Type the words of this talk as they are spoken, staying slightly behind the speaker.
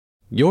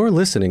You're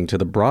listening to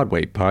the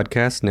Broadway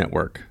Podcast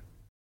Network.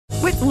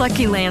 With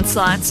Lucky Land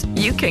Slots,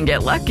 you can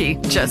get lucky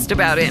just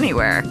about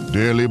anywhere.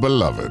 Dearly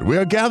beloved, we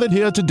are gathered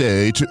here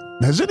today to...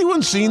 Has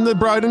anyone seen the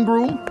bride and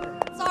groom?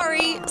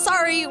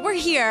 Sorry, we're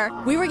here.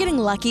 We were getting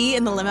lucky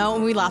in the limo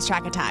and we lost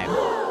track of time.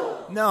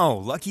 No,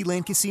 Lucky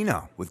Land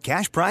Casino, with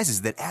cash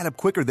prizes that add up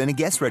quicker than a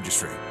guest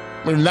registry.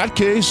 In that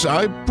case,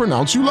 I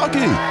pronounce you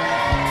lucky.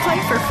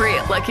 Play for free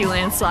at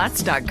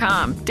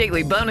LuckyLandSlots.com.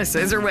 Daily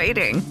bonuses are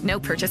waiting. No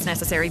purchase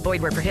necessary.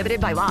 Void where prohibited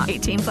by law.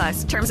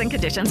 18+. Terms and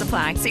conditions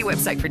apply. See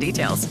website for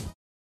details.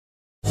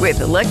 With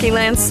the Lucky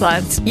Land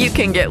Slots, you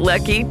can get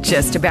lucky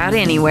just about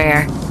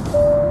anywhere.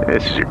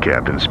 This is your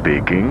captain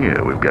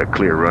speaking. We've got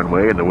clear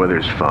runway and the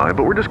weather's fine,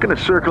 but we're just going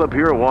to circle up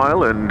here a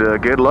while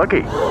and get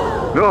lucky.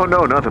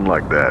 No, nothing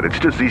like that. It's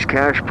just these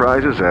cash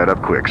prizes add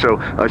up quick. So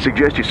I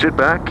suggest you sit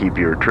back, keep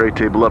your tray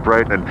table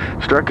upright, and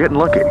start getting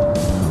lucky.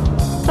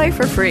 Play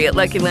for free at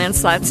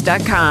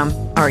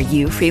LuckyLandSlots.com. Are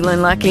you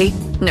feeling lucky?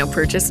 No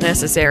purchase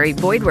necessary.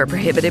 Void where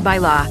prohibited by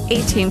law.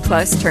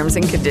 18+ terms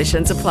and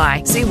conditions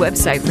apply. See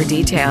website for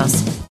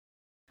details.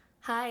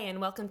 Hi, and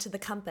welcome to The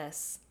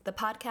Compass, the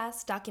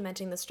podcast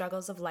documenting the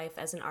struggles of life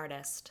as an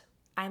artist.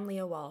 I'm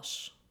Leah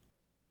Walsh.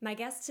 My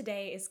guest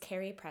today is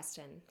Carrie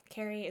Preston.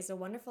 Carrie is a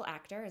wonderful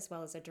actor as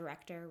well as a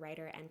director,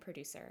 writer, and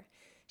producer.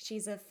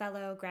 She's a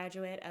fellow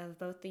graduate of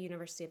both the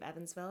University of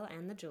Evansville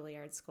and the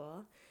Juilliard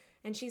School,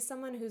 and she's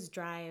someone whose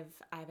drive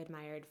I've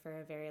admired for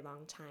a very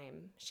long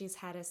time. She's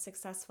had a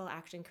successful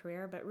acting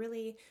career, but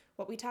really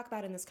what we talk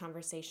about in this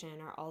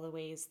conversation are all the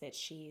ways that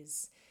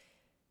she's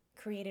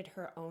created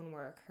her own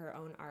work, her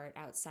own art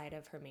outside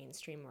of her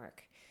mainstream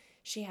work.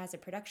 She has a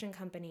production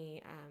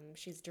company.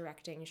 She's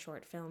directing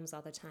short films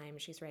all the time.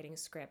 She's writing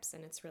scripts,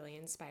 and it's really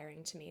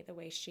inspiring to me the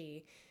way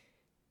she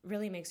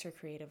really makes her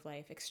creative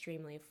life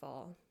extremely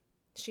full.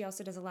 She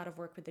also does a lot of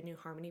work with the New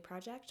Harmony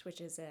Project,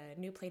 which is a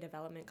new play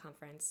development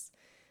conference,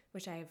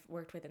 which I've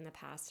worked with in the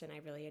past and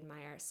I really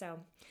admire. So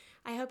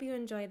I hope you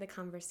enjoy the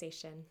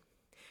conversation.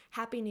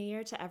 Happy New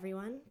Year to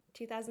everyone.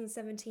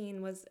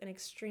 2017 was an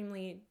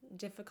extremely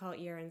difficult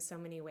year in so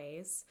many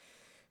ways.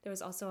 There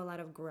was also a lot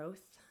of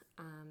growth,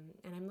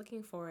 and I'm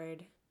looking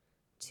forward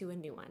to a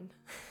new one.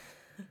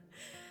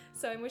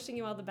 So I'm wishing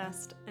you all the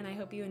best, and I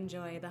hope you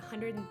enjoy the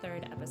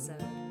 103rd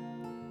episode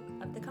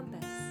of The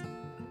Compass.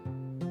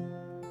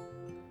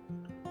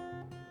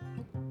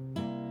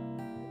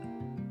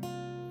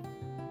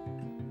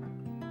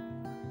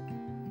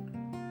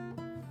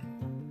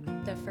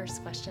 The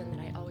first question that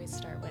I always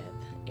start with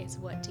is,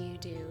 what do you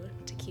do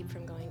to keep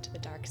from going to the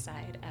dark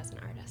side as an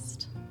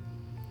artist?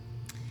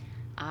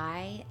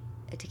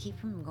 To keep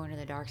from going to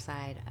the dark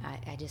side,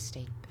 I just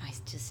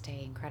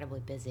stay incredibly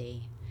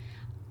busy,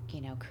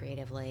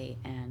 creatively,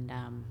 and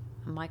I'm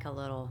like a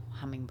little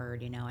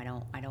hummingbird. I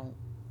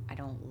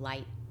don't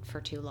light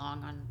for too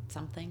long on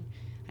something,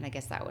 and I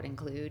guess that would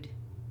include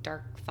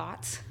dark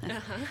thoughts.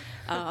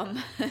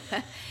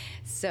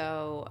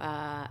 So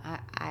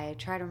I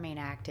try to remain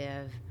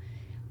active.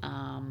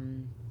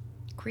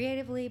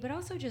 Creatively, but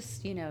also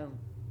just,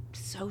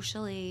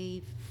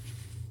 socially,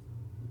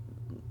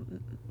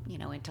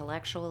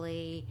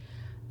 intellectually,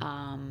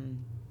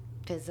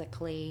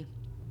 physically.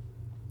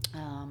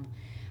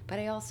 But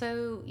I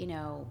also,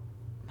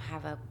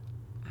 have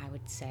I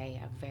would say,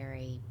 a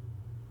very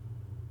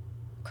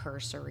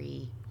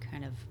cursory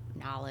kind of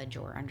knowledge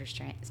or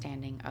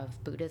understanding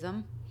of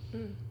Buddhism.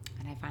 And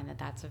I find that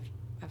that's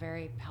a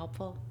very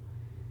helpful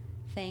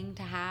thing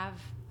to have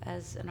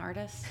as an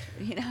artist,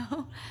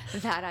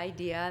 that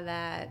idea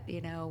that,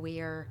 we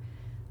are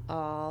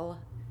all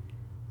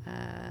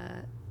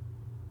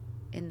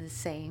in the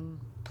same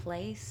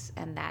place,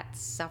 and that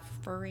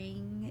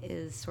suffering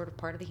is sort of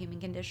part of the human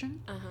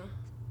condition.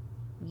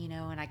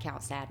 And I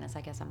count sadness,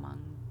 I guess,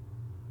 among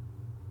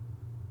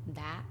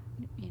that,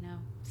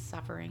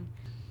 suffering,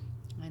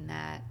 and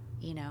that,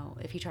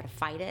 if you try to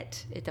fight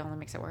it, it only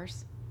makes it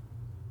worse.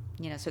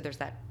 So there's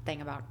that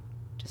thing about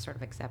just sort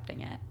of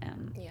accepting it.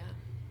 And yeah.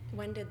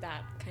 When did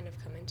that kind of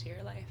come into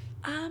your life?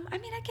 I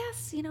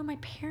guess, my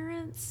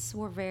parents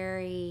were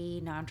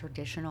very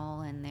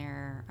non-traditional in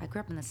I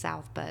grew up in the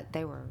South, but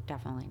they were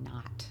definitely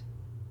not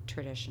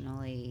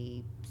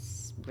traditionally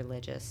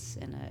religious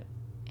in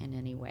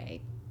any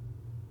way.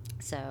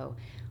 So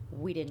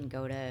we didn't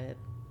go to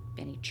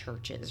any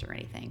churches or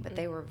anything, but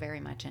they were very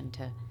much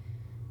into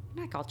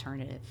like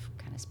alternative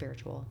kind of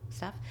spiritual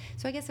stuff.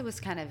 So I guess it was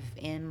kind of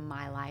in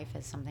my life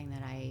as something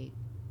that I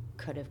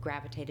could have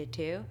gravitated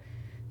to.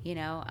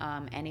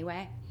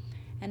 Anyway.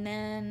 And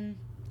then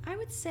I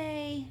would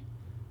say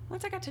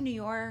once I got to New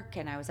York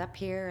and I was up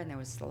here and there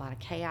was a lot of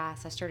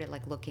chaos, I started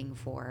looking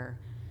for,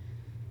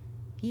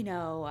 kind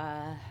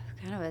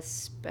of a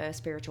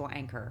spiritual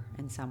anchor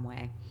in some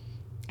way.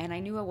 And I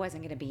knew I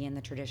wasn't going to be in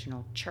the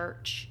traditional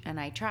church. And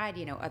I tried,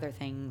 other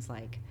things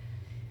like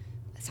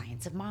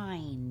science of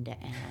mind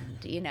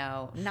and,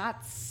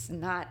 not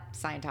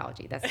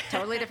Scientology. That's a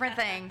totally different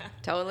thing.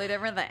 Totally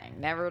different thing.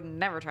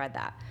 Never tried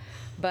that.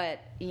 But,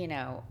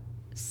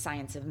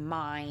 science of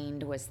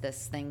mind was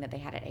this thing that they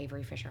had at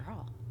Avery Fisher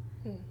Hall.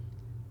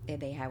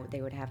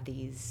 They would have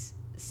these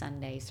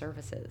Sunday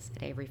services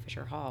at Avery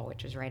Fisher Hall,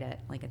 which was right at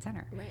Lincoln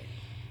Center. Right.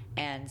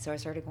 And so I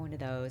started going to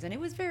those, and it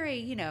was very,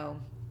 you know,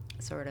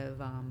 sort of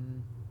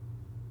Kind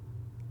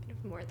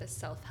of more the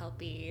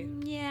self-helpy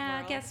world.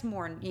 I guess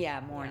more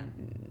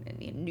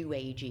new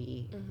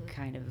agey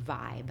kind of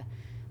vibe,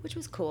 which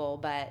was cool,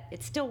 but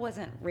it still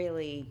wasn't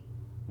really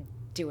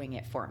doing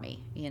it for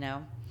me, you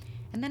know.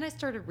 And then I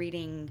started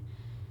reading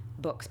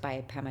books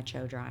by Pema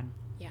Chodron.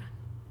 Yeah.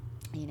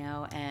 You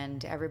know,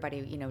 and everybody,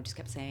 you know, just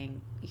kept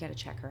saying, you got to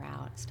check her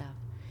out and stuff.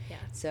 Yeah.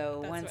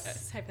 So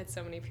I've had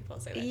so many people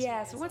say that.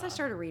 Yeah, so once I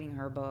started reading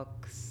her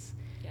books,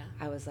 yeah,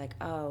 I was like,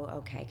 oh,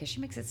 okay, because she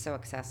makes it so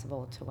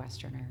accessible to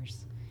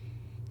Westerners.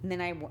 And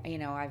then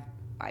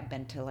I've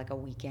been to like a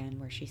weekend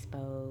where she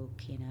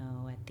spoke, you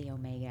know, at the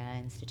Omega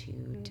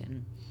Institute,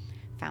 and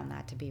found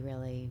that to be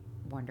really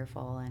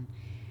wonderful. And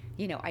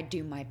you know, I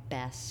do my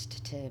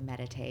best to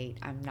meditate.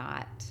 I'm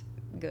not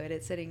good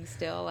at sitting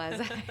still, as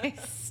I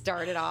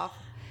started off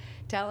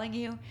telling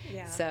you.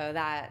 Yeah. So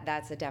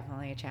that's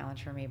definitely a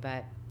challenge for me.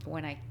 But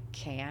when I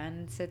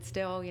can sit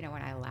still, you know,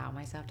 when I allow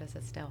myself to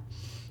sit still,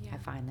 I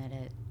find that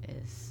it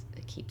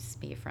keeps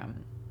me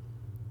from,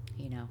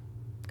 you know,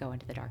 going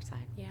to the dark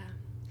side. Yeah.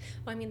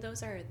 Well, I mean,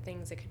 those are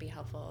things that could be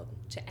helpful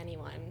to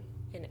anyone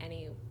in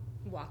any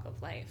walk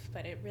of life,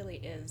 but it really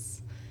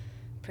is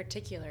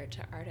particular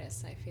to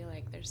artists. I feel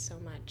like there's so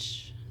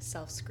much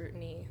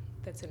self-scrutiny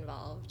that's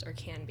involved, or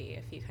can be,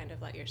 if you kind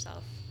of let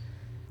yourself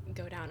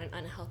go down an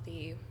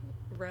unhealthy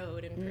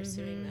road in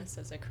pursuing this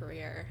as a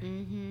career.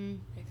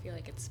 I feel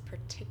like it's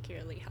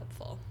particularly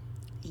helpful.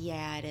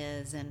 Yeah, it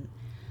is. And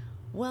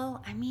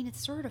well, I mean,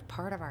 it's sort of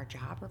part of our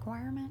job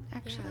requirement,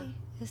 actually,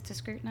 is to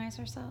scrutinize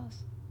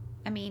ourselves.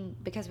 I mean,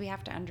 because we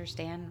have to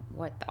understand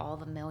what all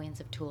the millions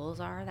of tools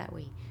are that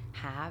we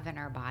have in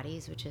our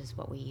bodies, which is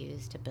what we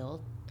use to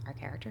build our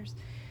characters.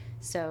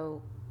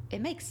 So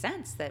it makes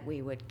sense that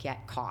we would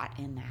get caught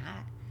in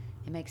that.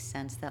 It makes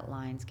sense that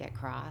lines get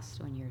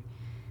crossed when you're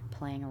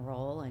playing a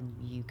role and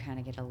you kind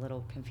of get a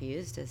little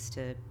confused as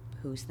to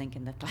who's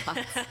thinking the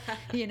thoughts,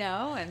 you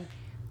know, and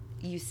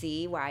you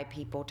see why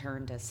people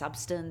turn to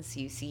substance.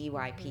 You see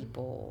why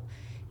people,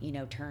 you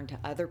know, turn to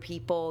other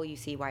people. You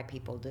see why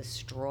people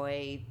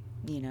destroy,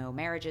 you know,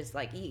 marriages.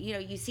 Like, you know,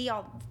 you see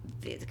all,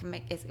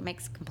 it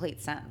makes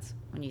complete sense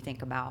when you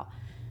think about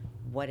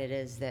what it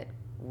is that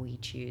we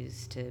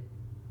choose to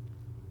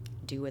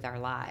do with our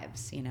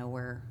lives. You know,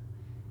 we're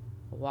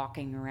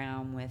walking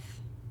around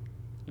with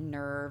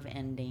nerve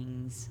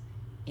endings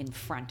in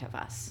front of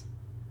us,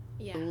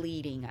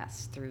 leading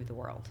us through the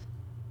world.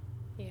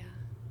 Yeah.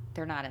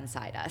 They're not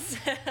inside us.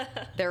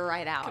 They're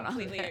right out.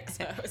 Completely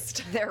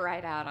exposed. They're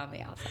right out on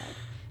the outside.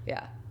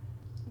 Yeah.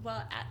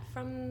 Well,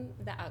 from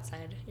the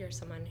outside, you're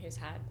someone who's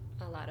had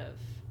a lot of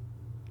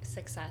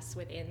success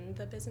within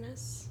the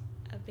business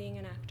of being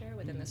an actor,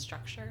 within the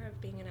structure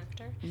of being an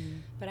actor.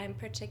 But I'm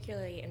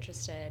particularly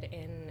interested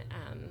in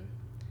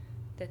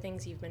the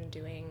things you've been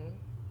doing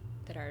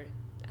that are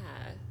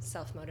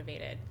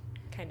self-motivated,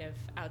 kind of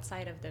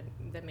outside of the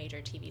major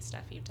TV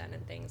stuff you've done,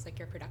 and things like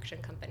your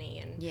production company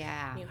and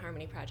New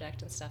Harmony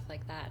Project and stuff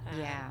like that.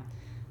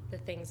 The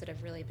things that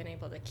have really been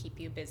able to keep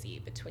you busy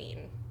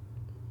between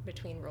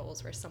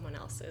roles where someone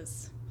else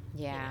is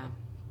you know,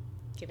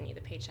 giving you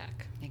the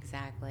paycheck.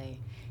 Exactly.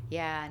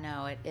 Yeah,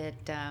 no, I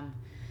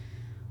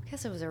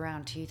guess it was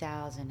around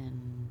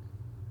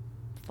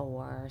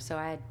 2004. So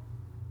I had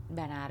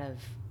been out of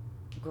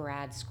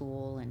grad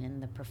school and in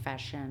the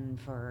profession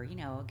for, you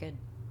know, a good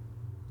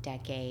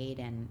decade,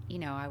 and, you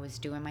know, I was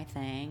doing my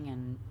thing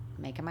and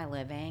making my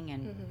living,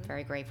 and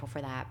very grateful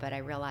for that. But I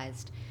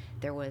realized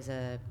there was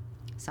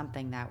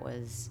something that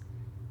was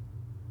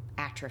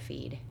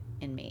atrophied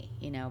in me,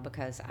 you know,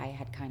 because I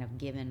had kind of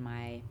given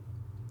my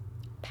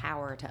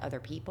power to other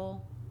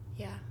people.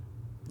 Yeah.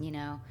 You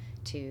know,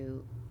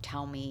 to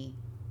tell me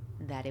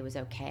that it was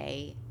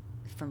okay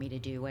for me to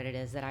do what it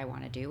is that I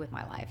want to do with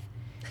my life.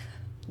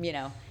 You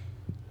know,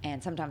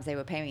 and sometimes they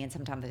would pay me and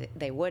sometimes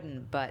they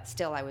wouldn't, but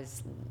still I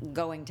was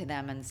going to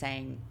them and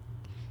saying,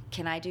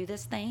 can I do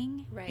this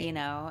thing? Right. You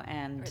know,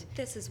 and... Or,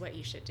 this is what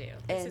you should do.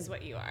 This is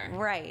what you are.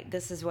 Right.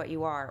 This is what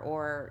you are.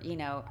 Or, you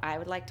know, I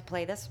would like to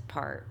play this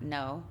part.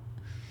 No,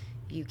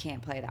 you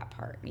can't play that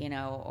part, you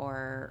know,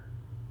 or,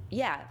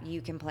 yeah,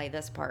 you can play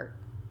this part,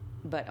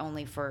 but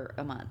only for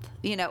a month,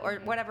 you know, or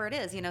whatever it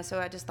is, you know. So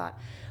I just thought,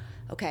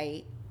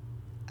 okay,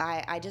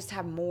 I just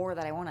have more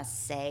that I want to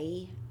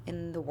say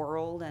in the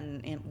world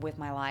and with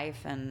my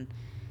life, and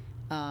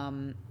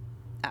I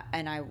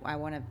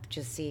want to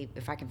just see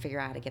if I can figure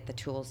out how to get the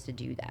tools to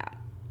do that,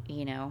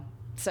 you know.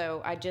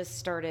 So I just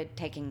started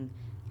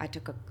I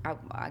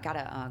got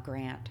a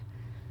grant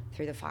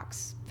through the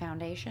Fox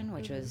Foundation,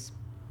 which was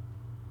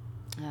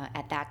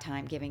at that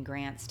time giving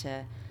grants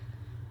to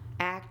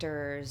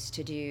actors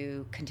to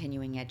do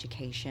continuing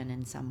education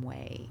in some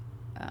way.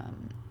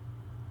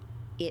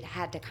 It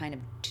had to kind of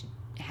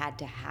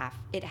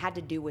it had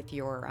to do with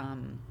your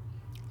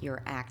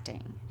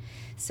acting.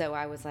 So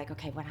I was like,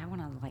 okay, well, I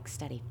want to like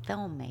study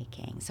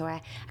filmmaking. So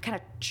I kind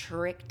of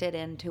tricked it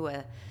into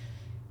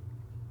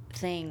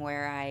thing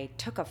where I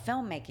took a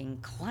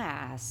filmmaking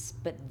class,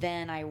 but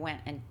then I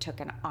went and took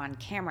an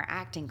on-camera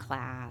acting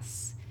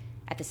class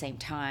at the same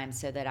time,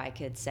 so that I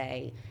could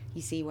say,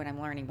 you see, what I'm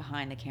learning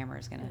behind the camera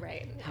is going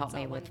to help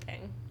me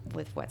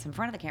with what's in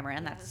front of the camera.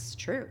 And that's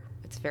true.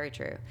 It's very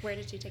true. Where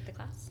did you take the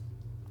class?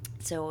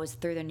 So it was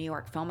through the New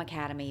York Film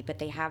Academy, but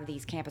they have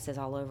these campuses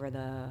all over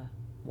the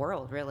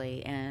world,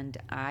 really. And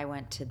I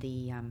went to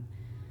the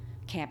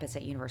campus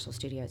at Universal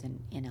Studios in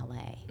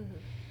LA.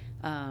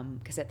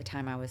 Because at the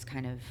time I was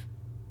kind of,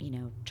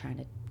 trying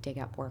to dig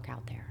up work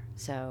out there.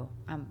 So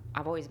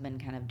I've always been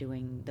kind of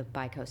doing the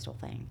bi-coastal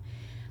thing.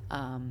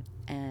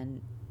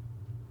 And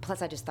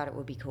plus I just thought it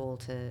would be cool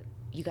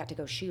you got to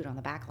go shoot on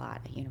the back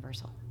lot at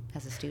Universal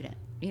as a student,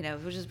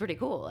 which is pretty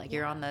cool. Like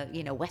you're on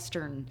the,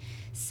 Western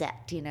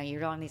set,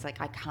 you're on these like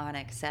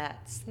iconic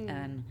sets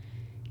and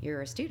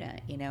you're a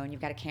student, and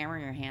you've got a camera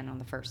in your hand on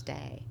the first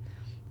day.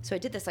 So I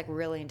did this like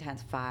really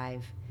intense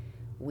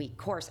 5-week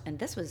course, and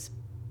this was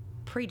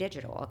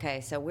pre-digital.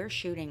 Okay. So we're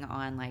shooting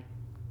on like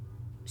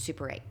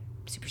Super 8,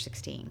 Super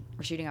 16.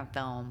 We're shooting on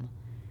film,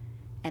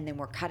 and then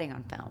we're cutting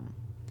on film.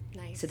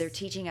 Nice. So they're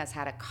teaching us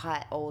how to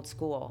cut old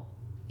school,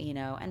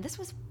 and this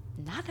was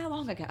not that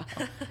long ago.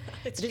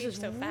 It's this changed was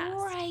so fast.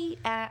 Right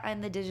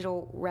in the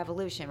digital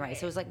revolution, right?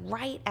 So it was like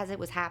right as it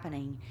was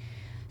happening.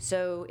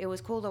 So it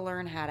was cool to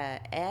learn how to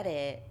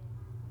edit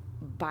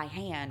by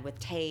hand with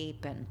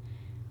tape, and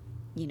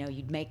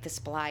you'd make the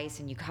splice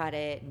and you cut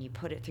it and you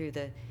put it through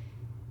the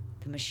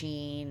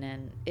machine,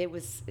 and it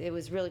was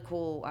really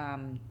cool.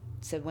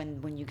 So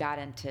when we got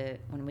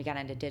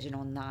into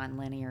digital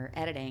non-linear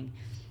editing,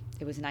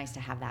 it was nice to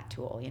have that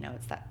tool.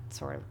 It's that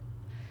sort of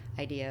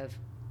idea of,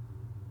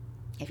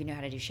 if you know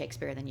how to do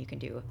Shakespeare, then you can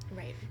do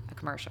a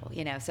commercial,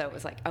 So it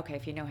was like, okay,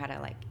 if you know how to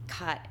like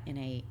cut in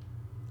a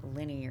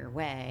linear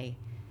way,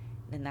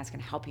 then that's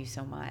going to help you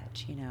so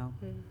much,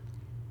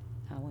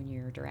 when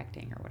you're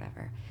directing or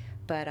whatever.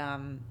 But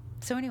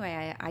so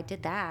anyway, I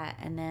did that,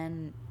 and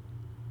then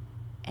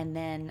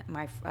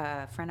my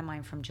friend of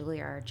mine from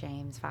Juilliard,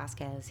 James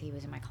Vasquez, he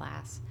was in my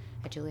class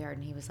at Juilliard,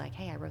 and he was like,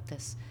 hey, I wrote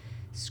this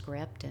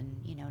script, and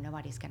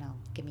nobody's going to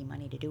give me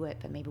money to do it,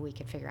 but maybe we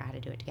could figure out how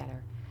to do it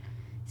together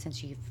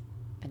since you've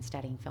been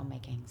studying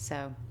filmmaking.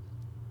 So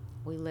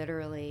we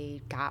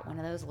literally got one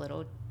of those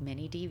little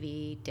mini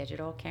DV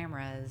digital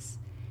cameras,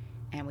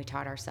 and we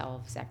taught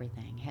ourselves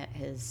everything.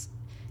 His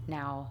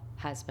now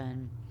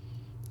husband,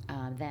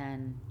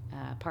 then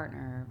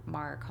partner,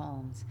 Mark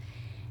Holmes.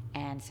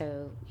 And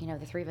so,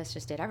 the three of us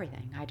just did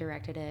everything. I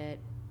directed it.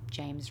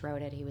 James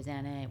wrote it. He was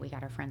in it. We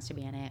got our friends to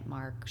be in it.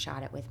 Mark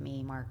shot it with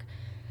me. Mark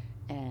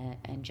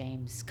and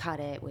James cut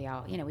it. We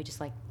all, we just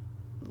like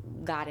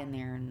got in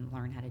there and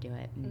learned how to do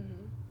it.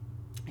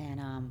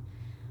 And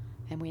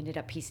we ended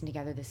up piecing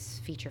together this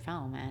feature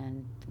film,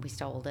 and we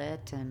sold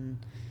it, and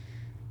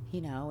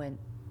and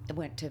it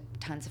went to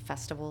tons of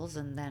festivals,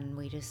 and then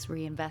we just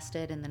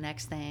reinvested in the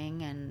next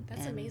thing. And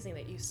that's amazing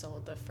that you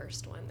sold the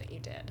first one that you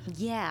did.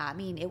 Yeah, I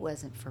mean, it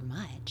wasn't for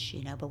much,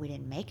 but we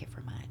didn't make it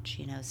for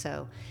much,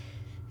 so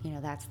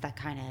that's the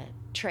kind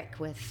of trick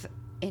with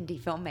indie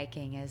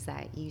filmmaking, is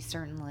that you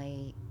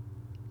certainly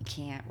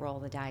can't roll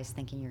the dice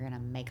thinking you're going to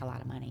make a lot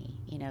of money.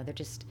 They're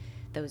just,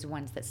 those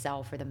ones that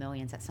sell for the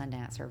millions at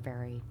Sundance are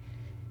very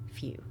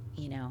few,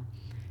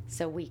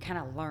 So we kind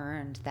of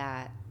learned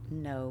that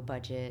no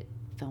budget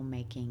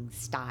filmmaking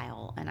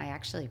style, and I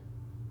actually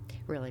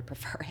really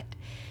prefer it,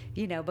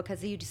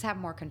 because you just have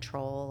more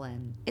control,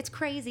 and it's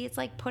crazy. It's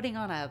like putting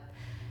on a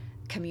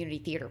community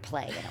theater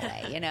play in a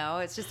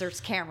way, it's just, there's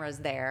cameras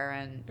there,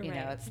 and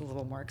it's a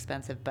little more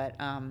expensive, but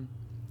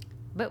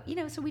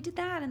so we did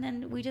that, and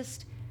then we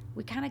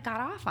kind of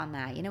got off on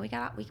that.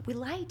 We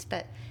liked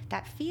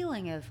that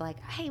feeling of like,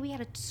 hey, we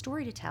had a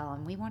story to tell,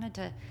 and we wanted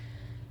to,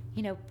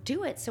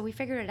 do it. So we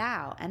figured it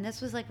out. And this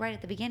was like right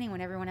at the beginning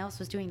when everyone else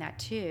was doing that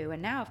too. And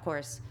now, of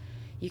course,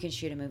 you can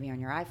shoot a movie on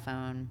your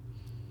iPhone.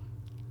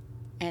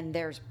 And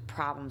there's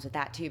problems with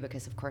that too,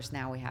 because of course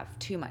now we have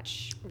too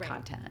much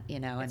content,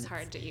 and it's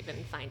hard to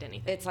even find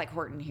anything. It's like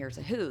Horton Hears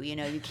a Who,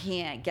 you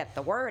can't get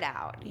the word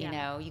out,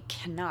 you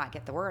cannot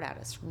get the word out.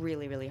 It's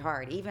really, really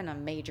hard. Even a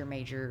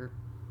major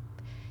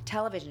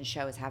television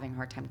show is having a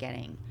hard time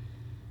getting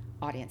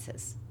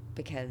audiences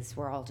because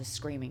we're all just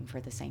screaming for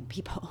the same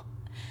people.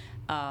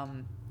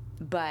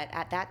 But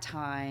at that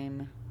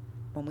time,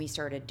 when we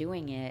started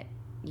doing it,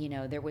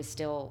 there was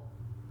still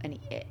an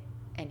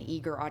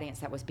eager audience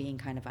that was being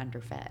kind of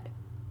underfed.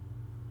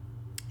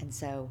 And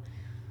so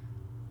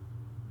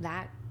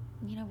that,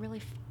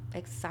 really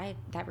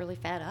really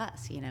fed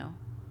us,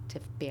 to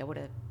be able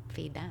to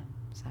feed them.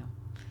 So.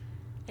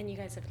 And you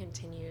guys have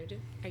continued.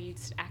 Are you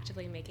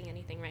actively making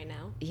anything right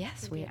now?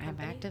 Yes, I'm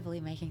actively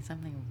making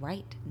something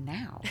right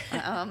now.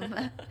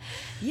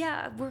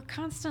 Yeah, we're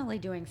constantly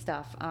doing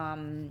stuff.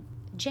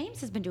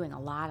 James has been doing a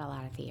lot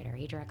of theater.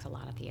 He directs a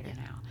lot of theater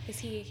now. Is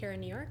he here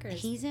in New York, or are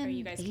he's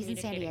in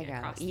San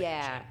Diego?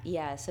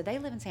 Yeah. So they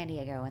live in San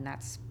Diego, and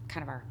that's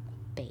kind of our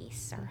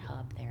base, our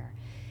hub there.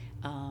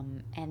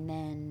 And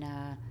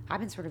then I've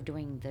been sort of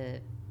doing the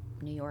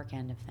New York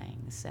end of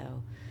things.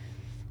 So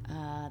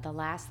The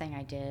last thing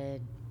I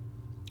did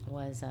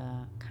was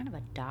a kind of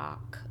a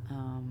doc,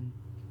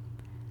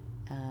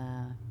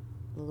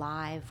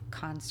 live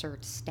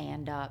concert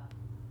stand-up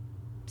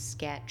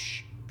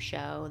sketch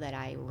show that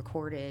I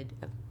recorded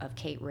of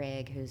Kate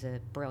Rigg, who's a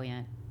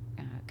brilliant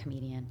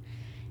comedian,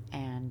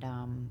 and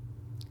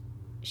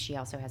she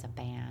also has a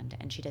band,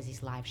 and she does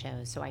these live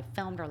shows. So I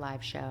filmed her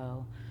live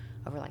show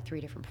over like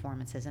 3 different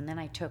performances, and then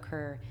I took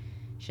her,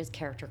 she does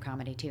character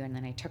comedy too, and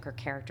then I took her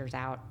characters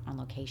out on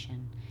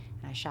location,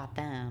 and I shot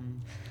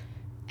them,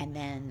 and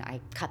then I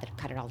cut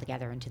it all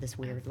together into this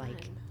weird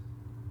like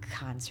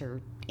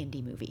concert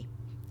indie movie.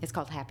 It's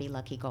called Happy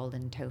Lucky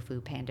Golden Tofu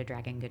Panda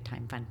Dragon Good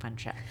Time Fun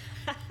Show.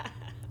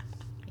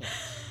 Yeah.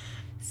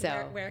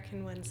 So where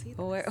can one see this?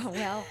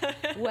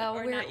 Well,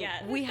 Or not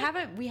yet. we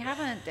haven't.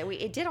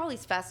 It did all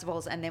these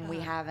festivals, and then we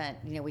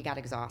haven't. We got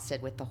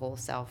exhausted with the whole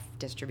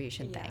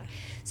self-distribution thing.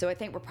 So I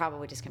think we're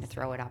probably just going to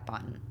throw it up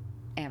on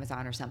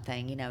Amazon or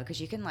something. Because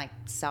you can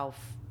self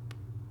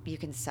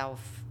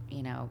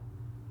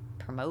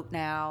promote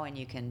now, and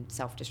you can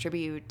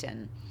self-distribute,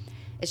 and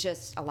it's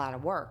just a lot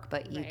of work,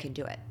 but you can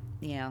do it.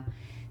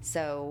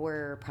 So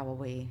we're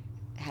probably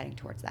heading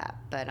towards that,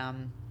 but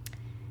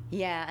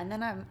yeah. And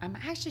then I'm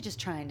actually just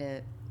trying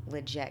to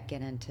legit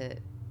get into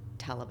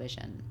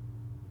television,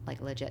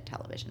 like legit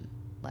television,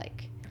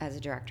 like as a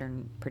director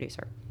and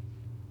producer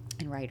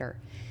and writer.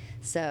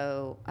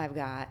 So I've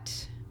got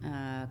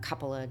a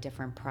couple of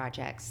different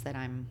projects that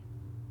I'm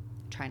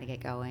trying to get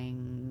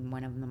going.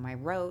 One of them I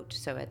wrote,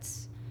 so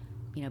it's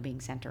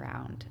being sent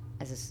around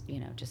as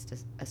just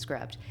as a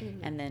script.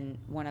 And then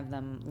one of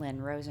them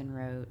Lynn Rosen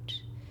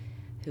wrote,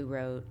 who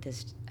wrote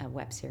this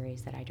web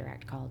series that I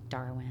direct called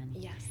Darwin.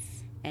 Yes.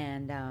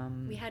 And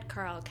we had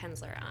Carl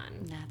Kensler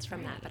on. That's from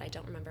right. that, but I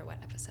don't remember what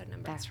episode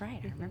number. That's right.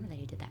 I remember that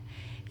he did that.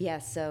 Yeah.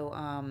 So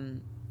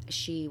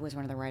she was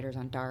one of the writers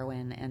on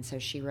Darwin, and so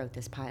she wrote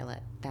this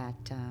pilot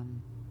that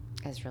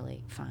is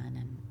really fun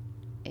and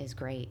is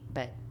great.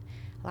 But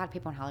a lot of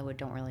people in Hollywood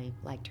don't really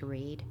like to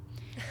read.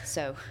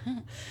 So,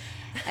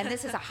 and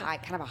this is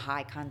kind of a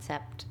high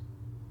concept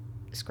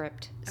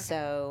script. Okay.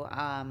 So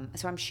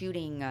I'm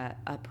shooting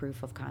a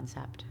proof of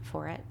concept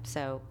for it.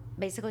 So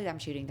basically, I'm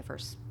shooting the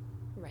first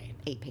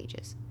 8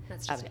 pages.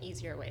 That's just an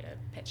easier way to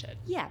pitch it.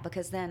 Yeah,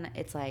 because then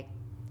it's like,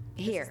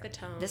 here, this is the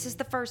tone. This is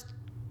the first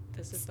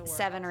this is the world.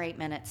 7 or 8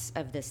 minutes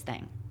of this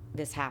thing,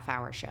 this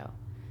half-hour show.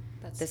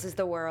 This is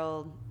the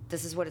world.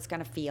 This is what it's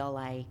going to feel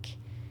like,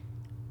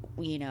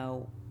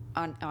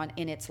 on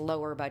in its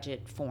lower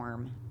budget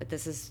form. But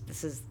this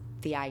is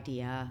the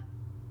idea,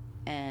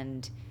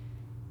 and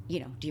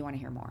do you want to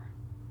hear more?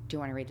 Do you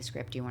want to read the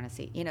script? Do you want to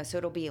see? So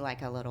it'll be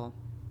like a little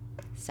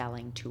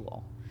selling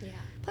tool. Yeah.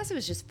 Plus, it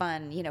was just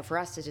fun, for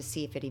us to just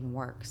see if it even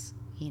works,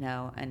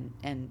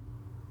 and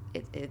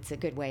it's a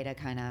good way to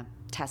kind of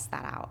test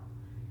that out,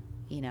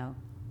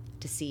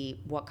 to see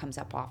what comes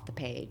up off the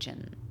page,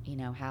 and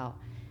how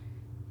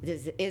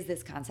is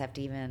this concept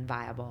even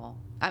viable?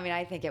 I mean,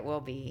 I think it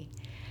will be,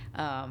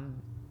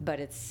 but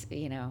it's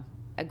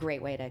a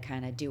great way to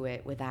kind of do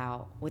it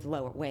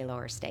way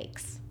lower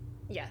stakes.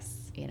 Yes.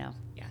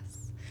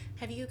 Yes.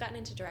 Have you gotten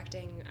into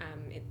directing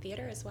in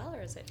theater as well,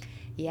 or is it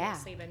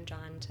mostly been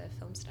drawn to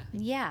film stuff?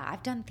 Yeah,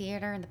 I've done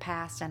theater in the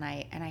past, and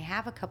I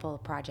have a couple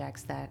of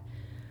projects that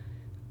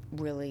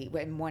really,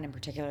 and one in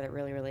particular that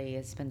really, really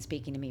has been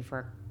speaking to me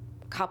for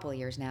a couple of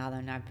years now.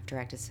 Then I've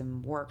directed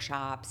some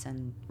workshops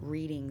and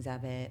readings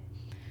of it,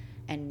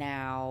 and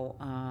now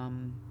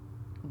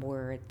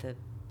we're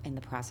in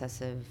the process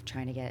of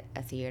trying to get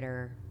a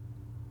theater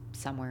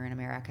somewhere in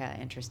America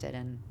interested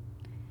in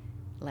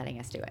letting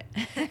us do it.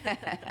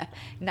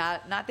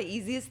 Not the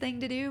easiest thing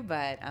to do,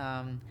 but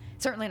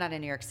certainly not in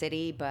New York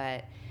City,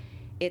 but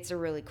it's a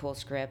really cool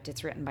script.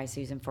 It's written by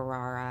Susan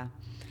Ferrara,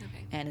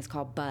 and it's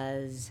called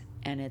Buzz,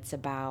 and it's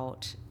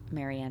about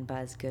Marianne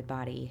Buzz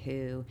Goodbody,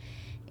 who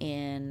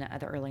in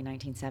the early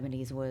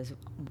 1970s was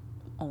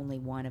only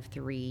one of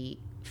 3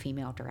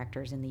 female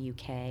directors in the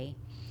UK.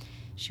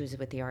 She was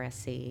with the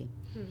RSC,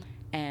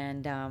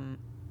 and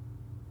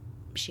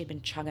she had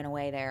been chugging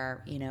away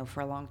there,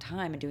 for a long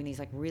time and doing these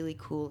like really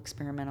cool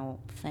experimental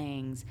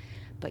things,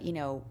 but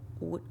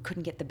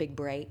couldn't get the big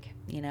break,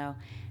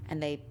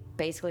 and they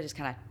basically just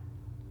kind of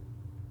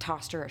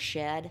tossed her a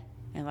shed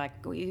and like,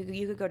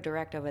 you could go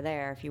direct over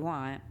there if you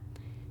want,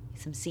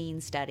 some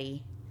scene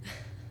study.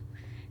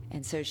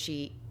 And so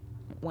she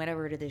went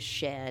over to this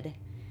shed,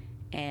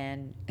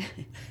 and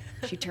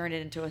she turned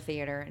it into a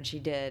theater, and she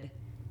did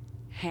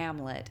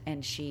Hamlet,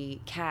 and she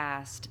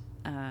cast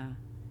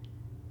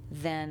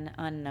then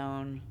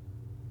unknown,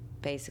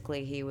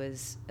 basically he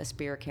was a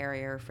spear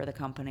carrier for the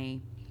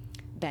company,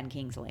 Ben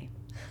Kingsley,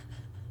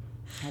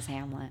 as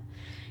Hamlet.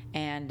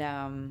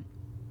 And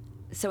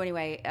so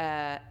anyway,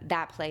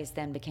 that place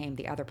then became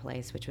the other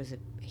place, which was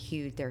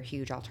their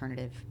huge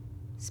alternative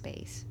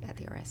space at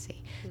the RSC.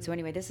 So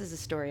anyway, this is a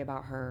story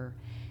about her,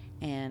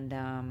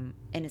 and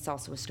it's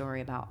also a story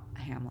about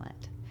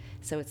Hamlet.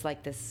 So it's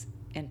like this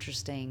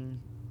interesting,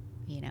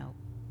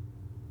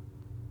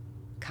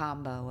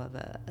 combo of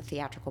a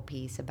theatrical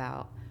piece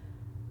about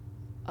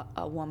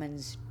a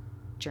woman's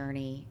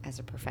journey as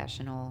a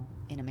professional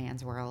in a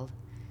man's world,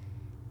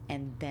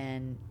 and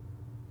then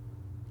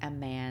a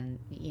man,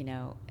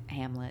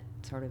 Hamlet,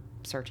 sort of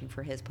searching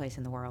for his place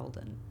in the world,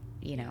 and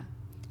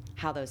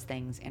how those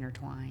things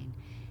intertwine,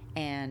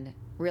 and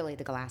really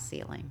the glass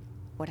ceiling.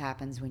 What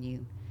happens when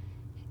you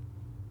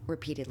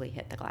repeatedly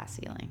hit the glass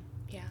ceiling?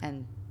 Yeah.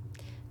 And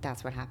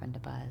that's what happened to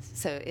Buzz.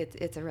 So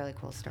it's a really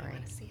cool story. I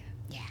want to see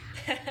it.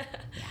 Yeah.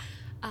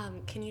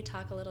 Can you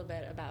talk a little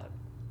bit about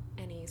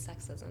any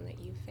sexism that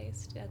you've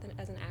faced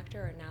as an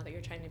actor, or now that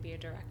you're trying to be a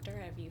director?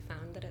 Have you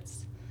found that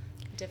it's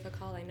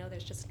difficult? I know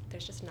there's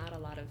just not a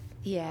lot of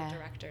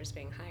directors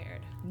being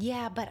hired.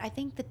 Yeah, but I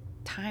think the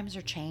times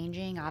are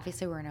changing.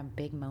 Obviously, we're in a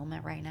big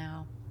moment right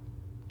now,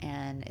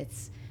 and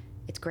it's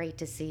great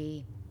to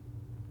see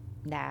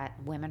that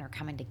women are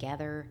coming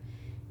together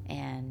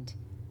and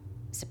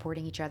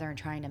supporting each other and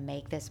trying to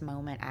make this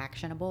moment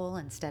actionable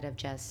instead of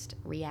just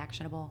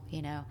reactionable.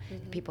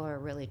 People are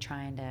really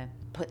trying to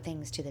put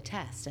things to the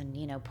test, and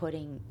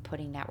putting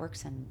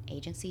networks and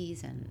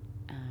agencies and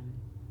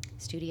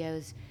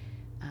studios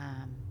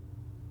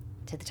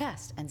to the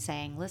test, and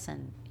saying,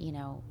 listen,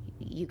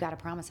 you got to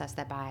promise us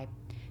that by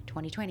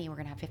 2020 we're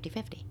going to have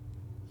 50-50.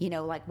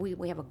 Like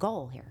we have a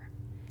goal here.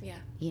 Yeah.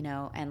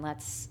 And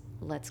let's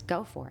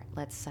go for it.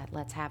 Let's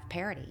have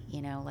parity.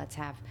 Let's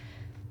have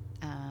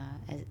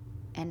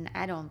and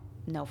I don't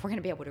know if we're going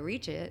to be able to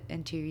reach it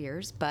in 2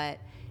 years, but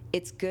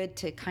it's good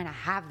to kind of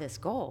have this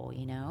goal,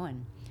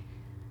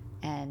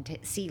 and to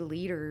see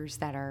leaders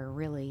that are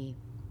really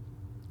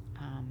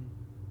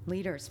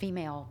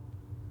female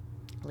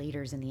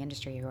leaders in the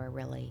industry who are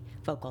really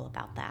vocal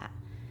about that.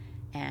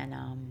 And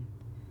I'm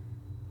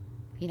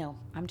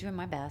doing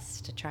my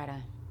best to try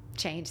to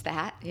change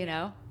that,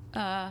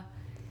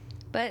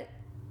 but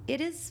it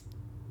is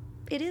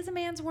a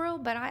man's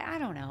world. But I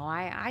don't know,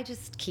 I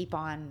just keep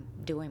on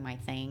doing my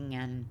thing,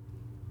 and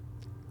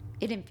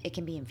it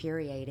can be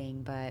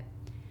infuriating, but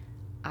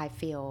I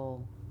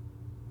feel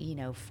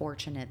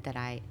fortunate that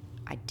I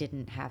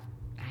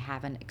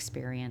haven't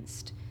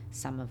experienced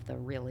some of the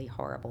really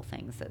horrible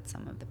things that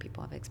some of the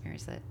people have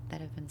experienced that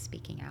have been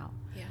speaking out.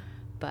 Yeah.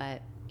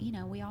 But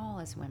we all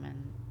as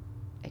women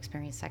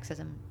experience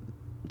sexism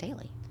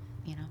daily.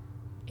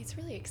 It's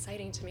really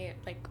exciting to me,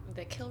 like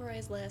the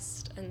Kilroy's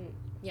list, and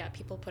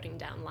people putting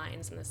down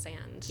lines in the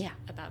sand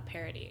about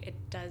parity. It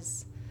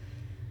does.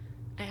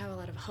 I have a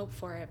lot of hope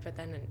for it, but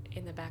then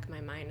in the back of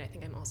my mind, I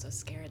think I'm also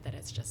scared that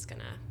it's just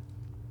gonna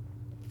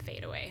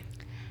fade away.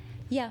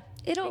 Yeah,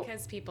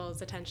 because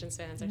people's attention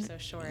spans are so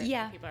short.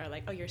 Yeah, people are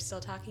like, "Oh, you're still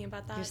talking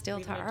about that? You're still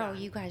talking? Oh,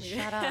 you guys,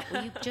 shut up!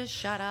 Will you just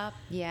shut up?"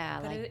 Yeah,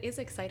 but it is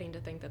exciting to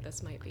think that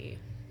this might be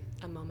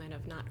a moment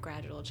of not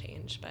gradual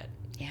change, but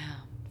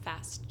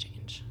fast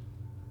change.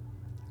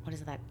 What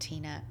is that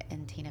Tina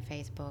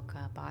Fey's book,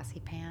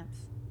 Bossy Pants?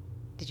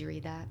 Did you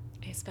read that?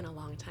 It's been a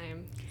long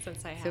time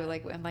since I have. So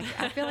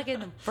I feel like in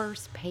the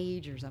first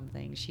page or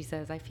something, she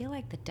says, I feel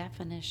like the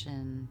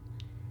definition,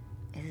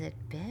 is it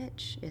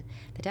bitch?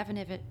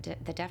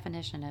 The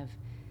definition of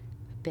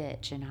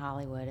bitch in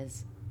Hollywood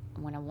is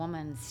when a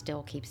woman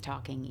still keeps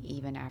talking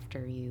even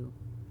after you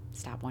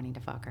stop wanting to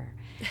fuck her.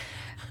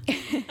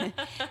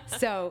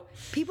 So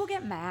people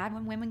get mad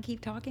when women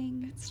keep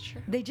talking. It's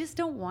true. They just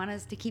don't want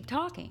us to keep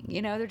talking.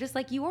 They're just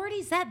like, you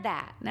already said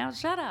that. Now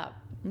shut up.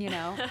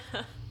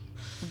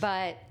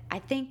 But I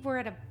think we're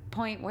at a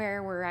point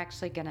where we're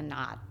actually going to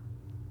not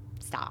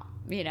stop,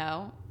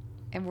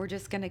 and we're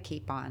just going to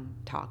keep on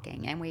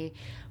talking. And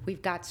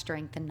we've got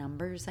strength in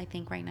numbers, I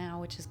think, right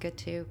now, which is good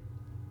too.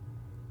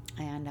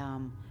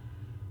 And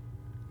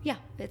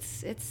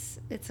it's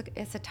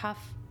a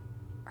tough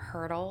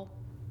hurdle,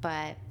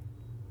 but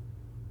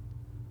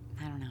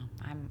I don't know.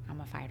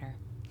 I'm a fighter.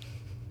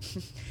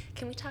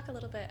 Can we talk a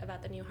little bit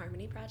about the New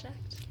Harmony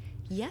Project?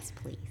 Yes,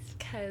 please.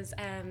 Because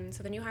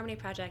so the New Harmony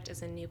Project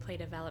is a new play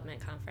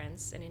development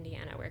conference in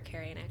Indiana where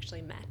Carrie and I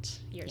actually met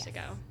years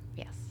ago.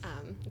 Yes.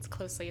 It's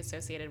closely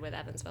associated with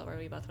Evansville, where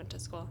we both went to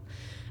school.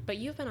 But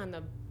you've been on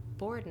the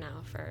board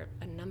now for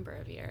a number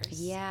of years.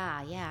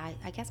 Yeah.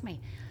 I guess my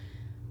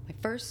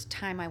first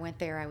time I went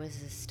there, I was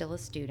still a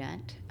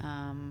student.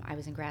 I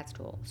was in grad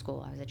school.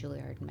 I was at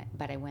Juilliard,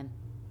 but I went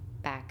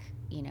back,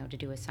 to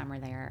do a summer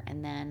there,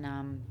 and then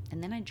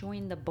I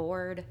joined the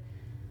board.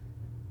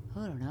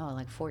 I don't know,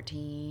 like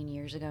 14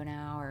 years ago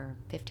now, or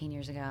 15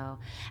 years ago.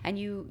 And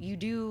you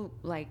do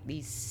like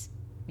these.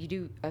 You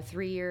do a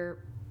 3-year.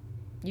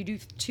 You do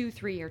 2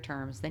 3-year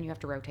terms. Then you have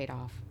to rotate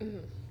off. Mm-hmm.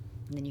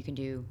 And then you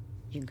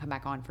can come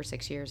back on for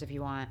 6 years if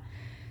you want.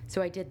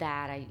 So I did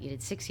that. I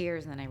did 6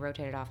 years, and then I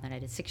rotated off, and then I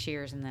did 6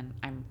 years, and then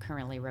I'm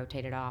currently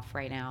rotated off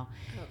right now.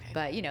 Okay.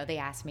 But they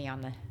asked me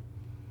on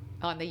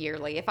the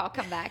yearly if I'll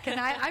come back, and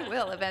I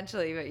will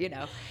eventually. But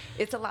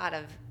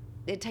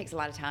it takes a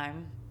lot of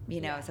time.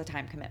 It's a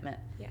time commitment.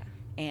 Yeah.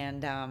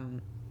 And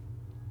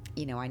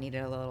I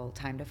needed a little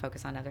time to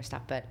focus on other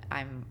stuff, but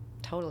I'm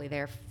totally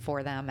there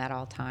for them at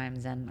all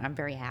times, and I'm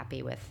very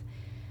happy with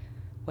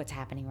what's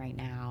happening right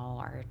now.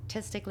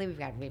 Artistically, we've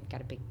got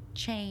a big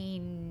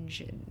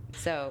change, and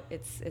so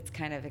it's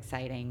kind of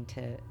exciting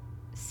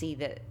see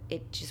that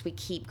we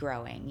keep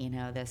growing,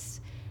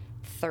 this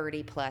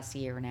 30 plus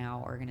year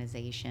now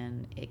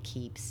organization. It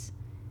keeps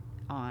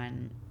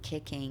on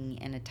kicking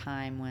in a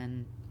time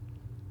when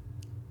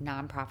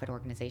nonprofit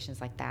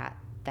organizations like that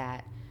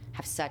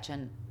have such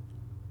an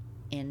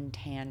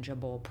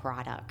intangible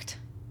product,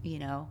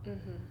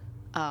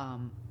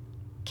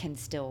 can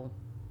still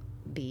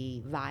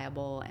be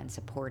viable and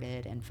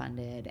supported and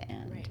funded,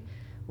 and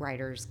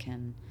writers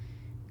can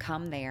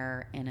come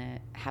there and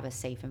have a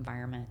safe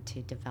environment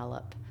to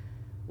develop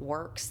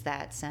works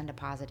that send a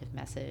positive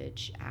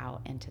message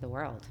out into the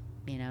world.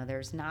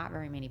 There's not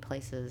very many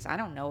places. I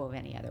don't know of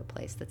any other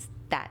place that's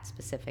that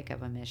specific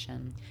of a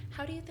mission.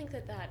 How do you think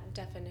that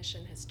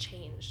definition has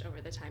changed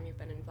over the time you've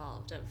been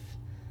involved, of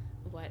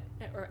what,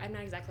 or I'm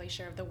not exactly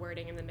sure of the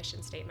wording in the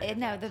mission statement.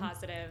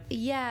 Positive.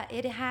 Yeah,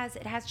 it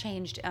has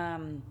changed.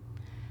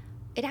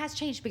 It has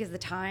changed because the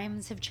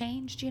times have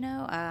changed,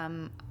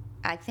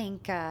 I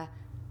think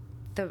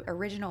the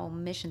original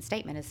mission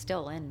statement is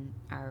still in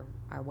our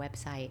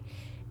website.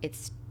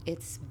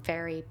 It's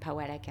very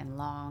poetic and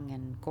long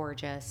and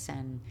gorgeous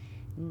and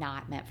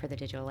not meant for the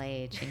digital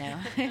age,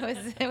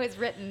 It was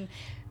written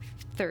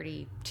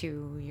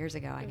 32 years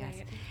ago, I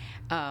guess.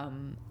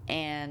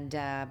 And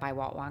by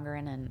Walt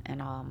Wangerin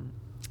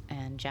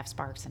and Jeff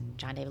Sparks and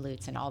John David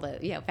Lutz and all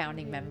the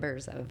founding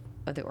members of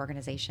the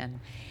organization.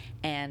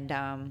 And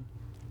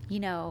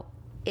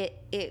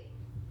it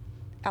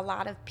a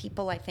lot of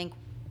people, I think,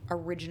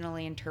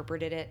 originally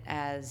interpreted it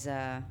as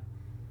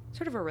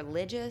sort of a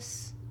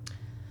religious,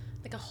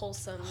 like a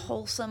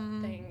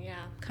wholesome thing,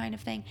 kind of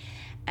thing,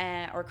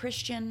 or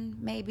Christian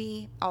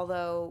maybe,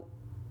 although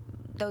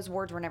those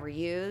words were never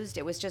used.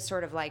 It was just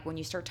sort of like when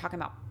you start talking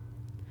about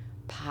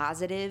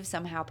positive,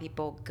 somehow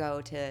people go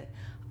to,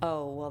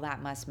 oh, well,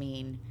 that must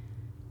mean,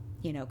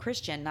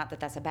 Christian. Not that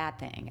that's a bad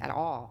thing at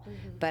all,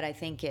 but I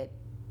think it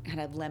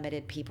kind of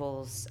limited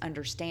people's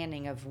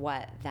understanding of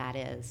what that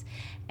is,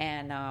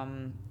 and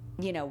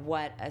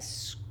what a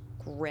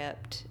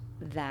script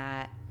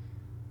that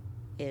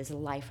is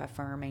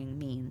life-affirming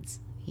means.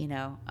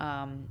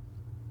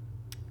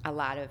 A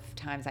lot of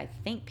times I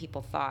think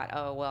people thought,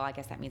 oh, well, I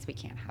guess that means we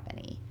can't have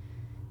any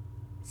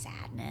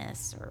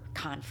sadness or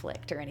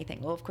conflict or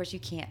anything. Well, of course you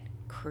can't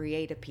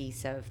create a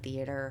piece of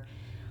theater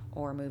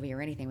or movie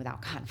or anything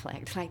without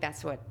conflict. Like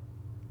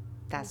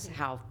that's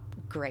how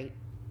great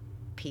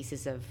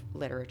pieces of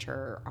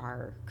literature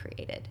are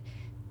created.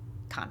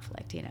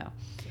 Conflict,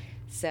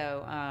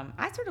 So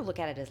I sort of look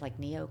at it as like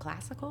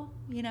neoclassical,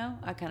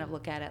 I kind of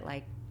look at it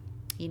like,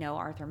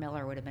 Arthur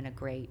Miller would have been a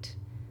great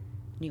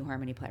New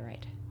Harmony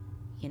playwright,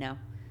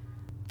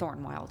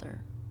 Thornton Wilder,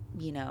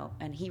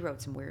 and he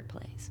wrote some weird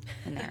plays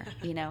in there,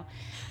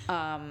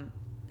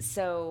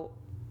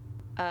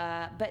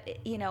 but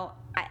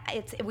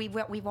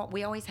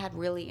we always had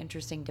really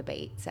interesting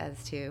debates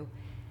as to,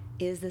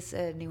 is this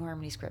a New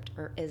Harmony script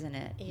or isn't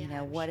it?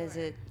 What is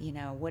it?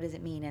 What does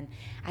it mean? And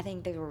I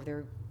think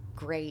they're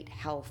great,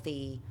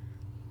 healthy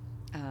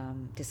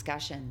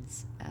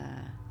discussions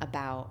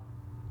about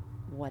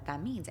what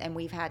that means. And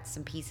we've had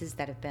some pieces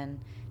that have been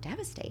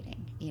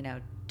devastating,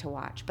 to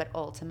watch, but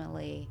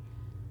ultimately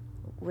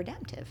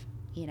redemptive.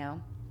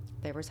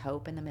 There was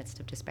hope in the midst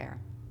of despair,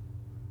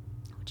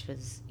 which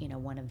was,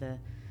 one of the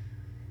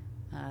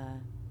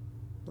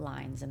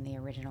lines in the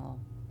original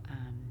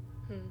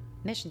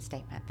mission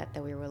statement,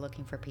 that we were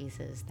looking for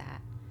pieces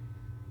that,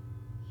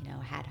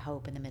 had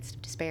hope in the midst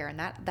of despair. And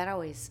that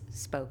always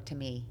spoke to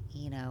me,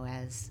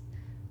 as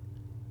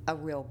a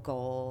real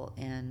goal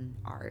in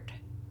art,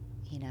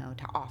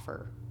 to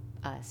offer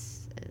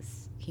us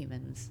as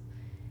humans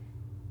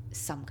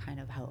some kind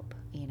of hope,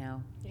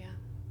 Yeah.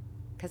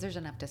 Because there's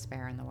enough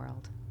despair in the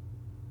world.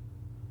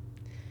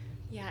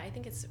 Yeah, I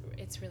think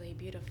it's really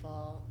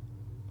beautiful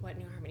what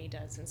New Harmony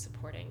does in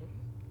supporting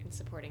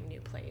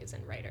new plays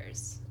and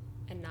writers,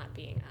 and not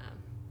being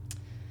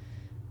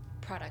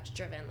product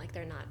driven. Like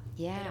they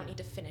don't need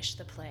to finish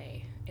the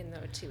play in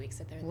the 2 weeks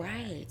that they're there.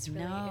 Right. It's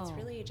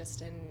really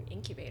just an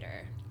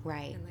incubator.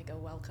 Right. And like a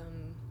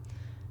welcome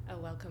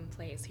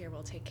place. Here,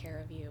 we'll take care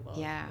of you. We'll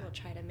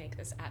try to make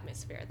this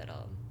atmosphere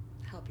that'll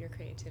help your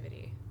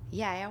creativity.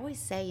 Yeah, I always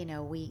say,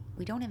 we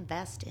don't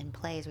invest in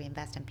plays, we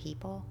invest in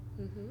people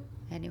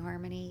at New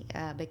Harmony,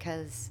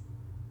 because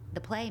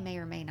the play may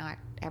or may not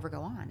ever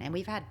go on. And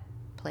we've had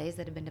plays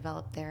that have been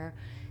developed there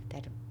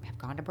that have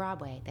gone to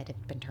Broadway, that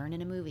have been turned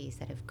into movies,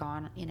 that have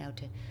gone,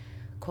 to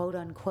quote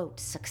unquote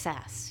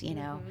success,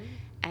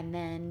 and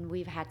then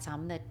we've had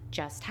some that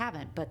just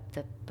haven't, but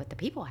the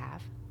people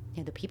have,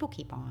 the people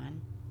keep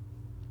on,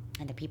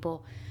 and the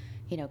people,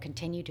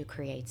 continue to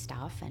create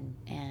stuff,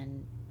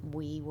 and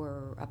we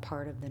were a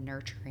part of the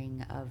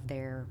nurturing of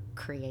their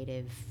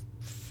creative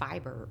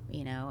fiber,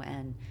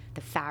 and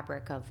the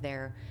fabric of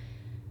their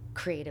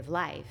creative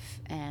life.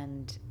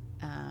 And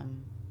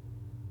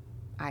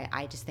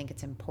I just think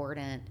it's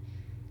important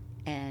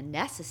and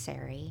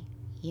necessary,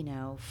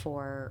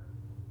 for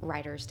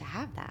writers to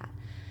have that.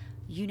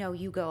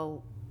 You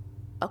go,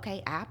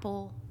 okay,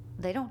 Apple,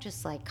 they don't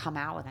just like come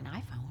out with an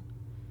iPhone,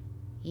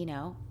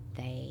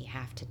 they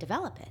have to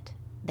develop it.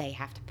 they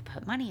have to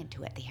put money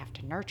into it. They have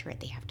to nurture it.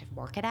 They have to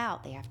work it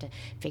out. They have to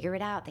figure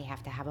it out. They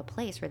have to have a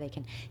place where they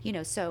can,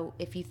 so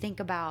if you think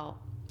about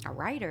a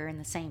writer in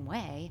the same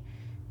way,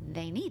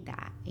 they need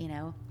that,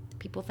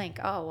 People think,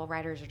 oh, well,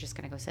 writers are just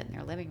going to go sit in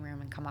their living room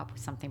and come up with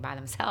something by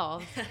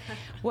themselves.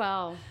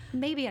 Well,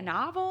 maybe a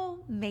novel,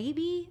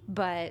 maybe,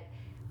 but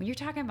when you're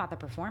talking about the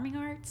performing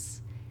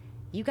arts,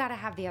 you got to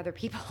have the other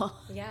people.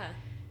 Yeah.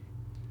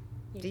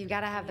 You got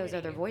to have those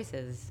other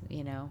voices,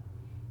 Yeah,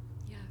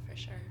 for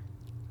sure.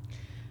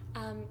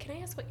 Can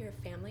I ask what your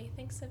family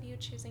thinks of you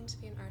choosing to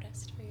be an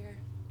artist for your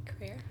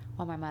career?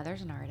 Well, my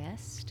mother's an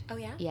artist. Oh,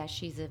 yeah? Yeah,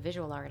 she's a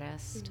visual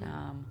artist.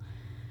 Mm-hmm.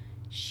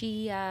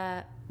 She,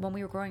 when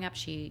we were growing up,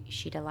 she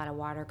did a lot of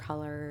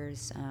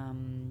watercolors.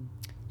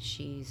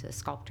 She's a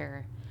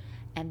sculptor.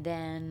 And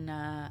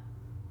then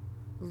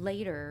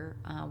later,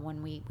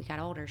 when we got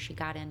older, she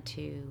got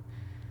into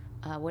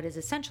what is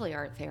essentially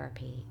art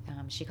therapy.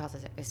 She calls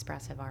it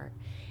expressive art.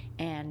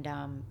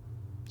 And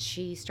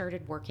she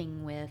started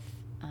working with,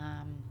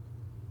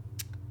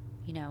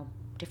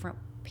 different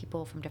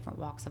people from different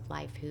walks of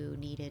life who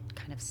needed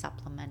kind of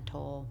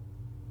supplemental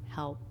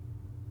help,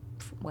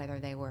 whether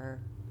they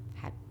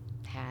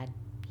had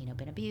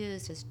been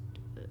abused as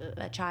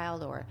a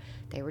child, or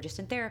they were just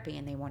in therapy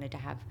and they wanted to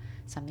have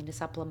something to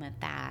supplement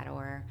that,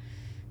 or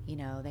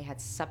they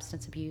had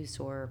substance abuse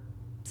or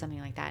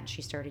something like that, and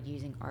she started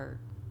using art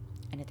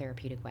in a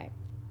therapeutic way.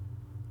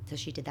 So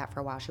she did that for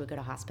a while. She would go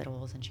to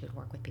hospitals and she would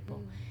work with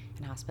people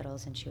in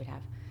hospitals, and she would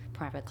have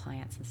private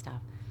clients and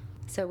stuff.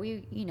 So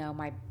we,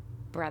 my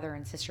brother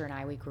and sister and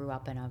I, we grew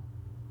up in a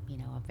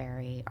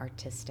very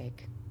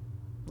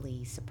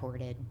artistically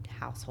supported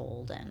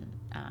household, and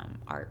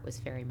art was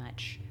very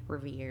much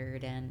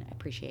revered and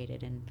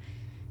appreciated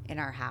in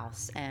our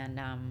house.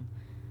 And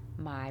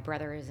my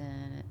brother is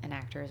an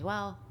actor as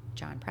well,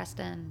 John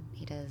Preston.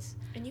 He does.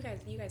 And you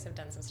guys have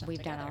done some stuff.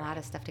 We've done a lot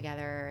of stuff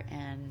together,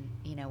 and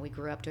we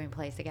grew up doing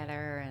plays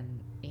together, and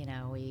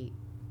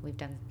we've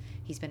done.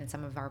 He's been in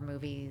some of our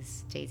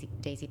movies.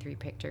 Daisy 3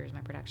 Pictures,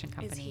 my production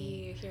company. Is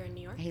he here in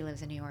New York? He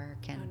lives in New York,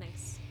 and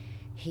nice.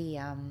 He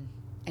and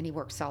he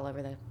works all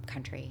over the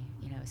country.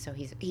 So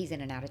he's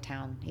in and out of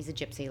town. He's a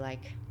gypsy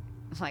like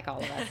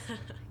all of us.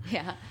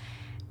 Yeah,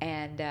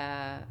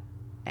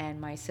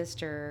 and my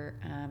sister,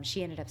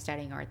 she ended up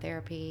studying art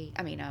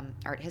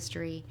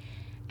history,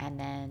 and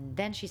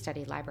then she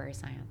studied library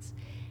science,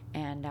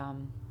 and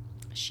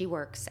she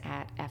works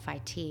at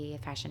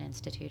FIT, Fashion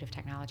Institute of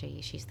Technology.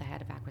 She's the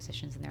head of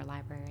acquisitions in their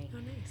library. Oh,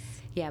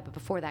 nice. Yeah, but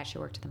before that, she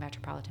worked at the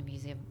Metropolitan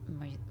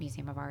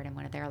Museum of Art in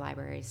one of their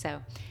libraries.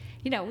 So,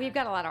 we've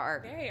got a lot of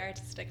art. Very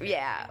artistic.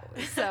 Yeah.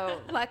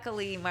 So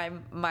luckily,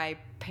 my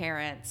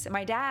parents,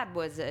 my dad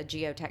was a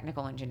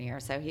geotechnical engineer,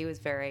 so he was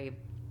very,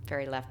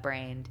 very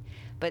left-brained,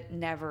 but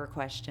never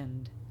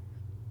questioned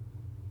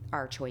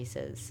our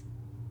choices.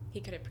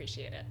 He could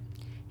appreciate it.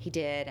 He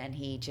did, and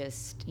he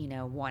just,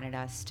 wanted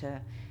us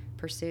to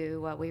pursue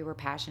what we were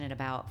passionate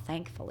about.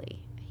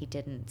 Thankfully, he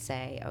didn't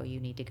say, "Oh, you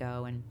need to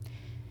go and,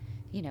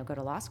 go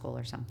to law school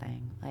or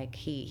something." Like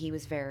he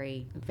was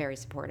very, very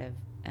supportive,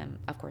 and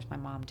of course my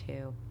mom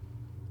too.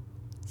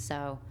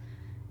 So,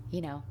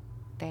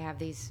 they have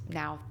these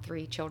now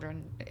 3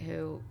 children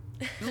who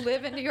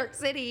live in New York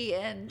City,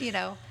 and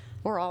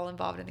we're all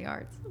involved in the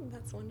arts.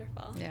 That's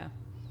wonderful. Yeah.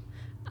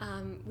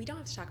 We don't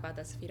have to talk about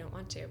this if you don't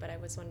want to, but I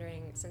was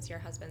wondering, since your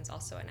husband's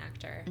also an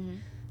actor,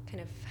 kind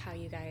of how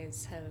you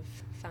guys have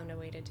found a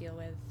way to deal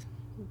with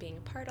being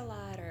apart a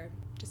lot, or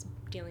just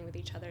dealing with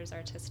each other's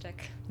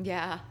artistic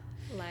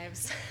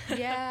lives.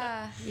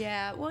 Yeah.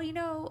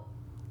 Well,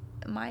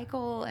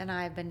 Michael and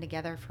I have been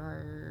together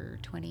for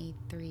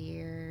 23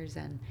 years,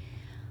 and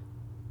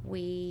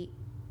we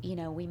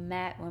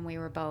met when we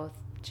were both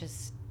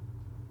just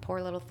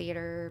poor little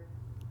theater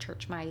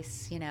church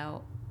mice,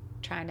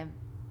 trying to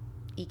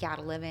eke out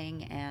a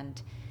living. And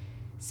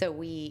so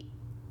we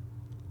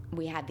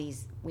had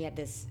this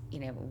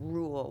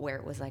rule where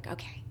it was like,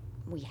 okay,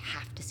 we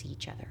have to see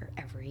each other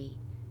every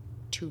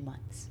 2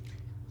 months.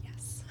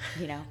 Yes.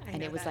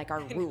 And it was like our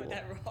rule.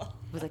 That rule.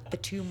 It was like the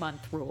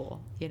 2-month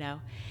rule,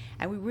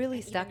 and we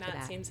really stuck to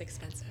that. Seems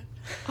expensive.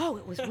 Oh,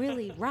 it was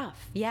really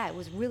rough. Yeah, it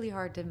was really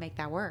hard to make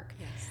that work.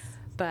 Yes.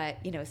 But,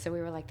 so we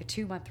were like the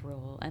 2-month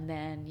rule, and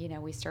then,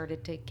 we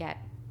started to get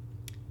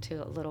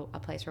to a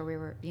place where we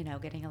were,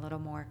 getting a little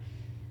more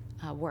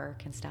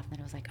work and stuff. And then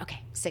it was like,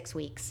 okay, 6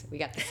 weeks. We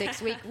got the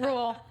 6-week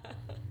rule.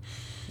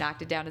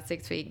 Knocked it down to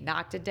 6 weeks.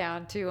 Knocked it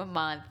down to a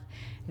month.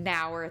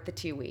 Now we're at the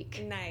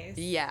 2-week. Nice.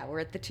 Yeah, we're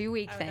at the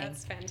 2-week thing.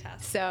 That's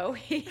fantastic. So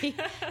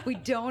we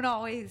don't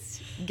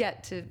always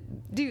get to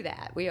do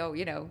that. We,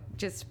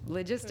 just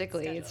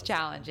logistically, it's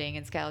challenging,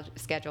 and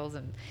schedules,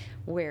 and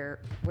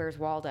where's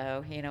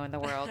Waldo, in the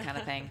world kind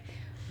of thing.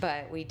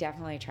 But we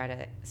definitely try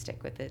to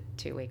stick with the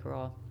 2-week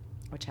rule,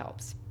 which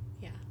helps.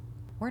 Yeah.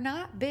 We're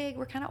not big.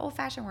 We're kind of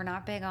old-fashioned. We're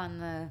not big on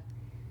the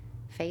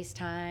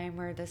FaceTime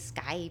or the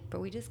Skype, or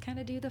we just kind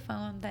of do the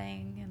phone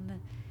thing and the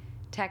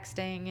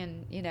texting,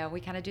 and we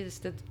kind of do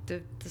this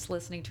just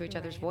listening to each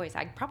other's voice.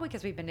 Probably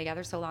because we've been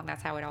together so long,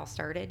 that's how it all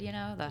started.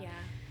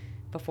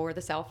 before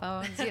the cell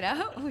phones, you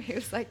know, it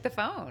was like the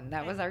phone.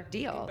 That was our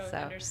deal. You can both So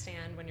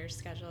understand when your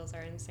schedules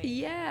are insane.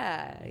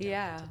 yeah, You don't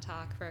yeah, get to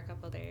talk for a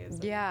couple of days.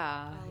 And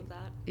yeah, all of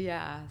that.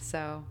 yeah.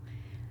 So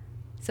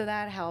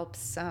that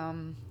helps.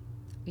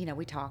 You know,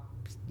 we talk,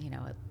 you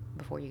know,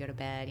 before you go to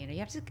bed. You know, you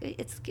have to.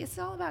 It's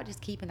all about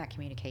just keeping that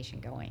communication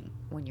going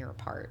when you're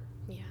apart.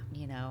 Yeah.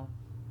 You know,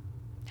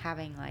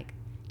 having like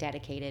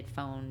dedicated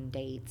phone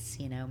dates.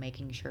 You know,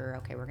 making sure,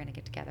 okay, we're gonna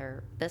get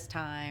together this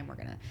time. We're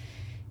gonna.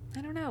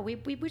 I don't know. We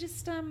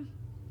just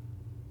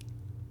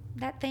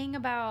that thing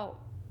about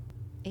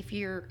if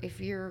you're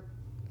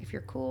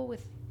cool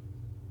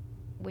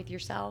with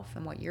yourself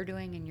and what you're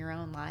doing in your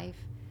own life,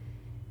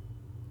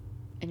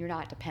 and you're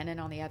not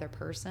dependent on the other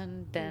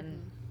person,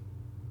 then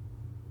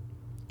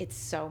it's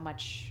so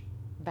much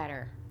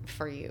better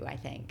for you, I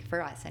think,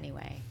 for us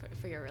anyway.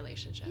 For your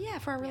relationship. Yeah,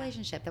 for our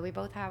relationship, that we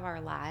both have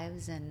our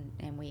lives and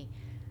we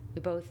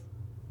both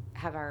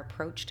have our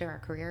approach to our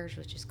careers,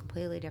 which is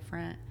completely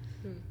different.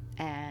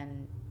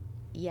 And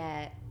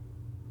yet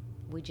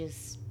we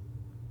just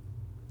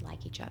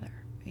like each other,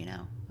 you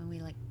know, and we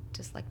like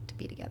to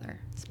be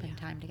together, spend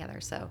time together.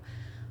 So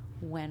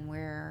when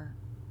we're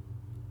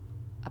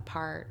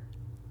apart,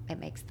 it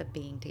makes the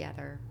being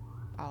together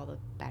all the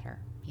better.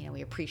 You know,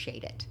 we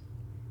appreciate it.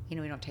 You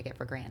know, we don't take it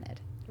for granted.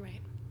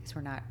 Right. Because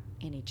we're not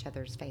in each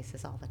other's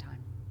faces all the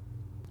time.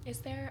 Is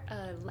there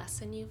a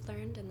lesson you've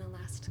learned in the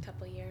last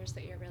couple of years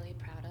that you're really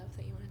proud of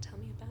that you want to tell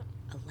me about?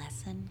 A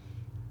lesson?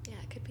 Yeah,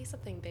 it could be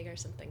something big or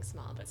something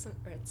small, but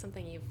or it's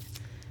something you've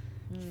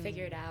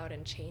figured out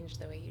and changed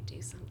the way you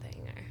do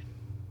something. Or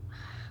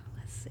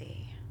let's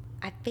see.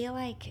 I feel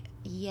like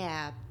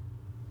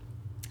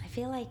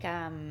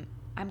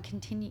I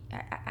continue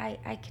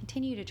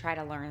to try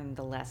to learn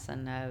the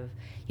lesson of,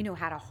 you know,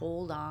 how to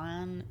hold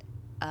on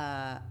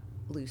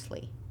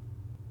loosely.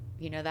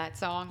 You know that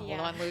song, Hold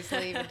On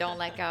Loosely, but Don't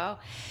Let Go.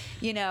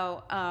 You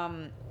know,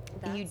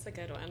 that's a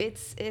good one.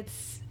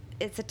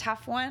 It's a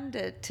tough one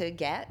to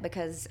get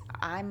because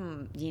I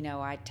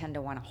tend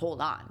to want to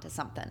hold on to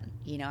something.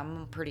 You know,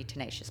 I'm pretty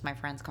tenacious. My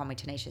friends call me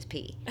Tenacious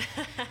P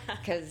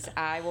because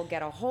I will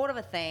get a hold of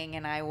a thing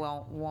and I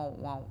won't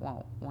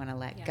want to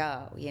let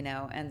go, you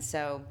know. And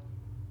so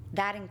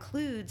that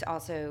includes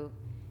also,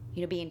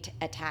 you know, being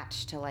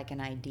attached to like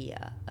an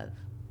idea of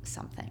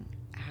something,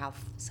 how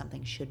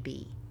something should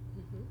be,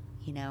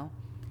 you know.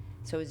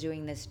 So I was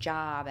doing this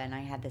job and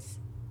I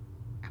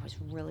was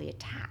really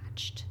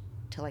attached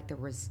to like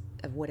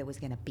of what it was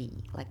going to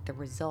be, like the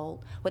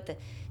result, what the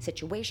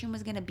situation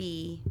was going to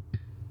be,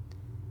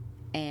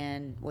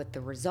 and what the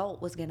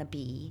result was going to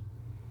be.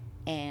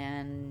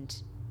 And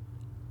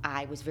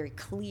I was very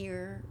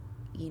clear,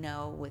 you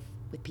know, with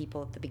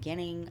people at the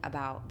beginning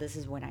about this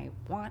is what I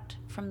want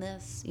from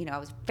this. You know, I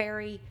was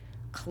very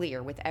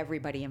clear with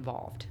everybody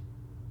involved.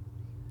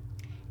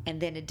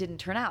 And then it didn't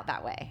turn out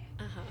that way.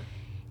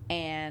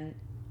 And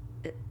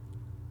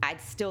I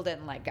still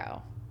didn't let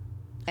go.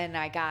 And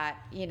I got,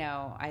 you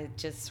know, I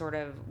just sort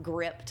of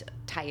gripped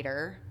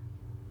tighter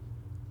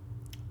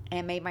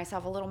and made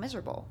myself a little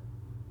miserable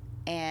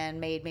and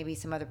made maybe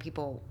some other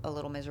people a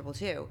little miserable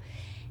too.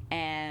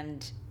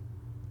 And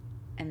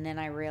then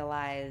I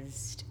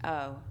realized,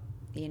 oh,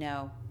 you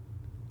know,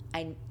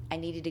 I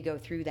needed to go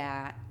through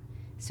that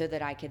so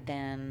that I could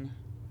then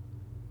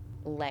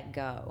let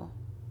go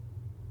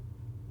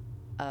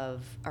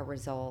of a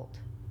result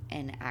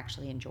and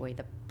actually enjoy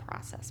the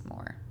process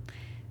more.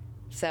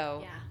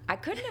 So I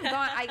couldn't have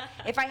gone,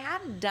 if I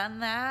hadn't done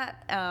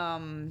that,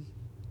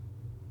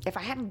 if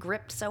I hadn't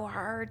gripped so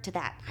hard to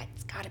that,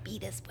 it's got to be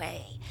this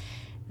way,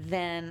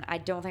 then I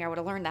don't think I would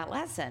have learned that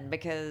lesson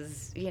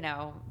because, you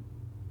know,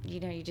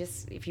 you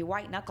just, if you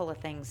white knuckle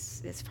at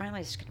things, it's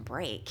finally just going to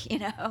break, you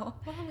know?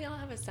 Well, we all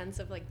have a sense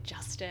of like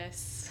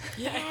justice.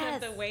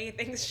 Yes. The way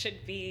things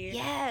should be.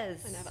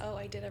 Yes. And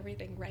I did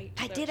everything right.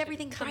 I did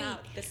everything come right.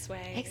 out this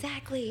way.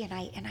 Exactly. And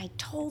I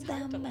told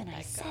them and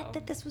I said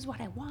that this was what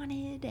I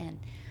wanted and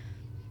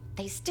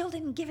they still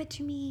didn't give it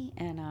to me.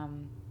 And,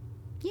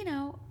 you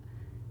know.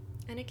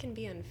 And it can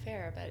be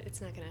unfair, but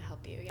it's not going to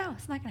help you. Yeah. No,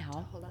 it's not going to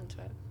help. Hold on to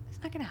it.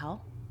 It's not going to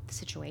help the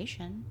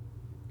situation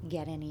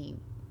get any.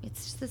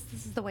 It's just,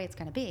 this is the way it's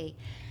going to be.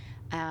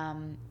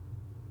 And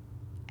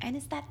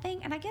it's that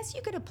thing. And I guess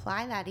you could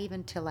apply that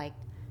even to like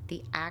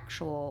the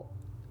actual,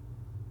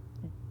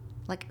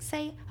 like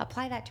say,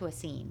 apply that to a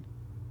scene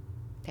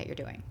that you're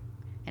doing,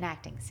 an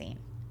acting scene.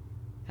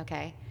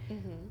 Okay?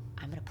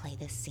 I'm going to play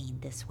this scene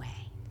this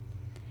way.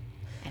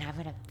 And I'm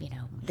going to, you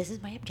know, this is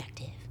my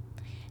objective.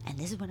 And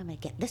this is what I'm going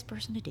to get this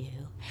person to do.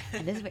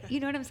 And this is what,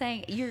 you know what I'm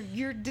saying?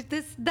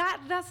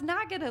 That's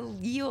not going to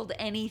yield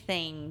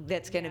anything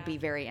that's going to be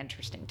very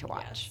interesting to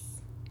watch.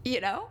 Yes. You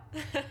know?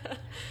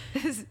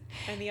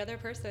 And the other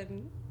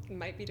person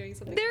might be doing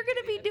something. They're going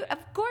to be doing,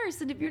 of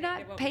course. And if you're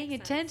not paying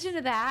attention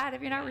to that,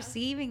 if you're not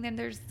receiving, then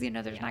there's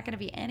not going to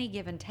be any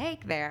give and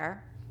take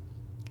there.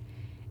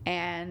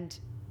 And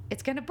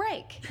it's going to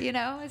break, you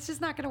know? It's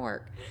just not going to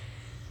work.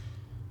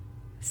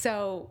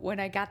 So when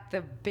I got the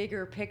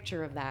bigger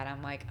picture of that,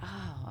 I'm like,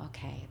 oh,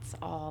 okay, it's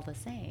all the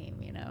same,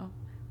 you know?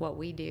 what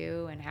we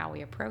do and how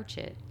we approach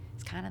it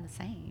is kind of the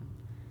same.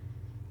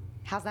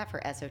 How's that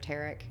for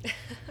esoteric?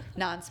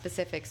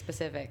 Non-specific,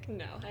 specific.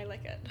 No, I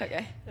like it.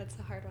 Okay. That's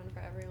a hard one for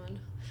everyone.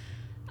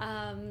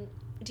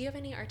 Do you have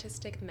any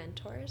artistic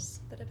mentors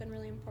that have been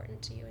really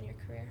important to you in your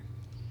career?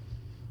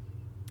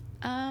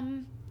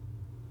 I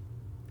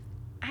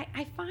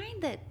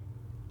find that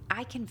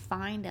I can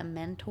find a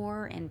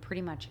mentor in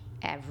pretty much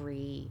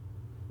every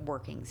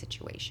working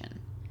situation.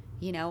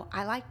 You know,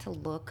 I like to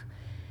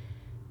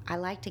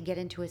get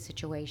into a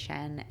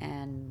situation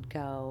and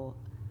go,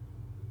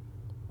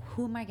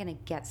 who am I going to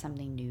get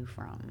something new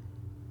from?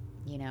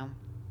 You know,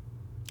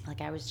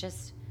 like I was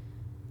just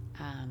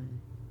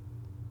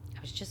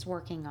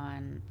working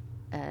on,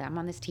 I'm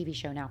on this TV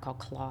show now called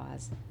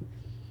Claws.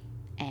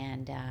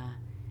 And,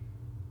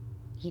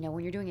 you know,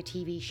 when you're doing a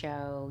TV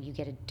show, you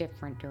get a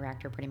different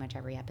director pretty much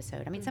every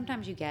episode. I mean,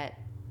 sometimes you get,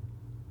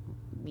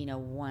 you know,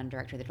 one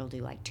director that'll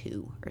do like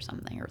 2 or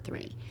something, or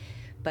 3.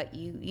 But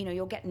you know,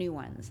 you'll get new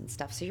ones and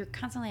stuff. So you're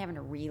constantly having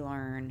to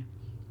relearn.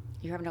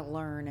 You're having to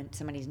learn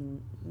somebody's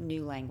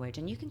new language.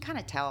 And you can kind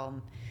of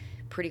tell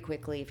pretty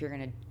quickly if you're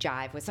going to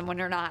jive with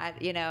someone or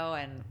not, you know.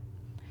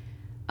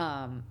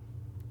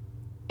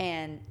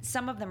 And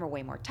some of them are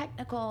way more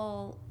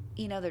technical.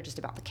 You know, they're just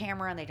about the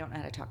camera and they don't know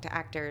how to talk to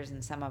actors.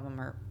 And some of them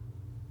are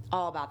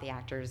all about the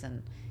actors,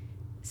 and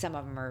some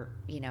of them are,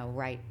 you know,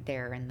 right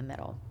there in the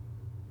middle.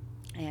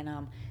 And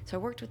so I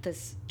worked with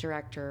this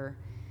director.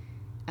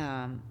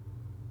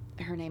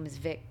 Her name is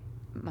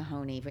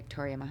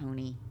Victoria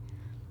Mahoney.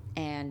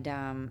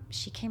 And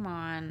she came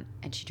on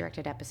and she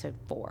directed episode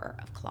 4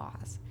 of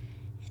Claws.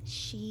 And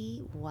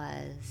she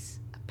was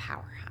a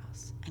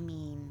powerhouse. I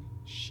mean,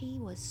 she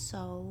was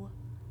so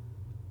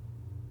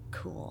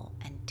cool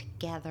and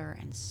together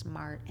and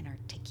smart and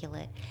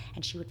articulate,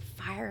 and she would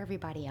fire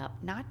everybody up,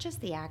 not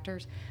just the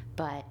actors,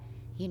 but,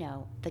 you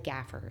know, the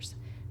gaffers,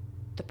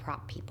 the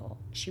prop people.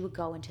 She would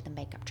go into the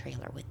makeup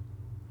trailer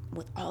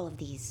with all of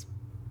these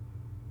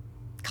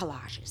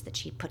collages that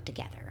she'd put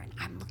together, and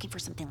I'm looking for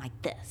something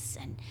like this,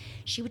 and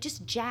she would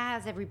just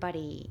jazz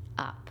everybody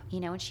up,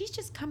 you know. And she's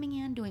just coming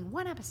in doing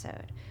one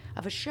episode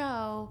of a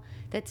show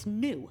that's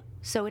new,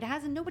 so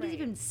nobody's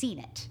even seen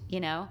it, you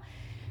know.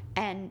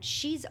 And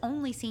she's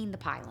only seen the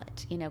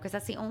pilot, you know, because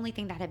that's the only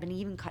thing that had been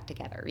even cut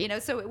together, you know.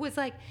 So it was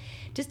like,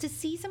 just to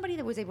see somebody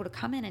that was able to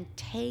come in and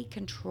take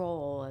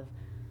control of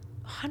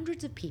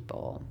hundreds of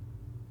people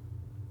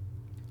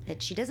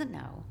that she doesn't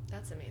know.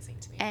 That's amazing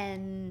to me.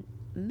 And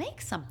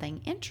make something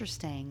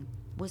interesting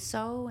was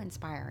so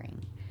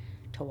inspiring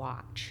to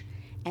watch.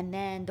 And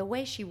then the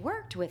way she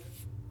worked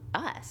with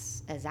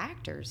us as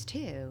actors,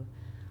 too,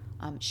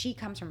 she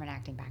comes from an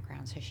acting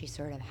background, so she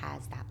sort of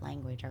has that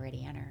language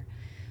already in her.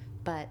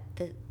 But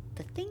the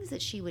things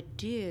that she would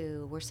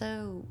do were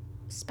so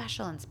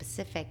special and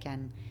specific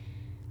and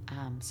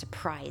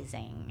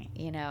surprising,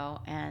 you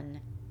know. And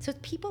so it's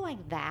people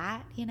like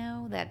that, you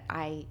know, that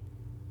I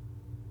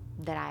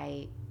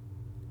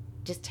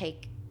just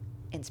take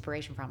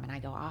inspiration from, and I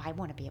go, oh, I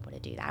want to be able to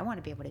do that. I want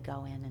to be able to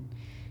go in and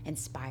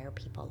inspire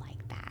people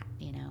like that,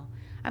 you know.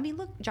 I mean,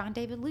 look, John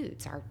David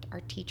Lutz, our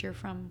teacher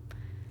from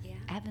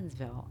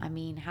Evansville. I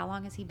mean, how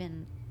long has he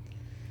been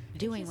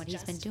doing what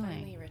he's been doing?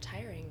 Finally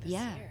retiring this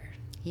year.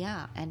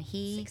 Yeah, and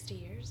 60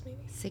 years maybe?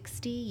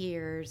 60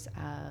 years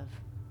of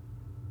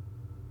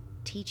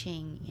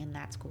teaching in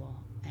that school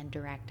and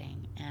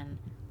directing and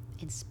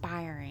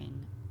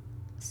inspiring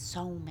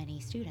so many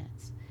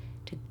students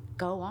to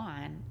go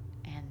on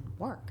and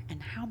work.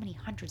 And how many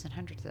hundreds and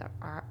hundreds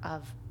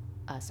of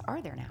us are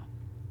there now?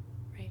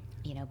 Right.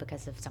 You know,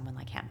 because of someone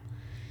like him,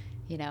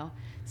 you know?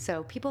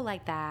 So people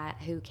like that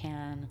who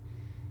can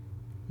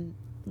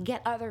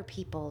get other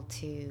people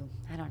to,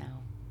 I don't know,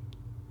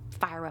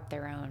 fire up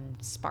their own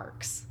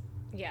sparks.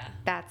 Yeah.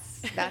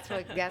 That's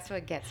what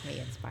gets me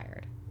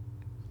inspired.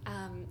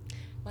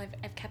 Well,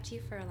 I've kept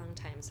you for a long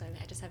time, so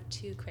I just have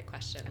 2 quick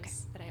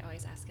questions that I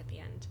always ask at the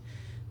end.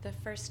 The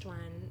first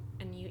one,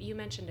 and you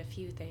mentioned a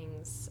few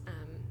things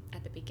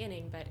at the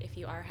beginning, but if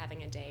you are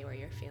having a day where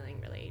you're feeling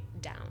really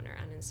down or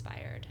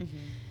uninspired,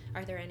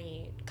 are there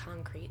any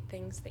concrete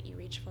things that you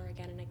reach for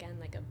again and again,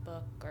 like a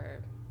book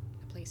or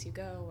a place you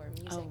go or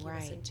music you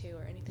listen to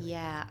or anything like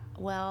that?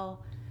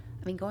 Well,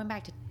 I mean, going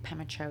back to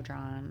Pema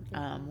Chodron,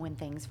 when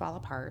things fall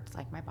apart, it's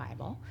like my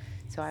Bible.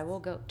 So I will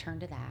go turn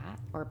to that,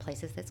 or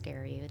places that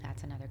scare you.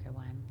 That's another good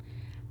one.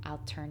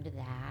 I'll turn to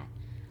that.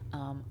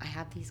 I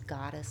have these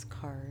goddess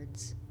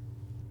cards.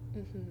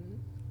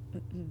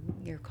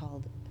 They're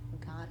called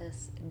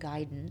Goddess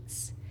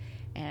Guidance,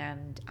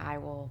 and I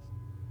will,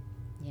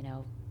 you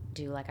know,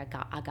 do like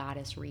a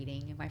goddess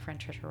reading. My friend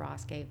Trisha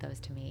Ross gave those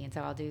to me, and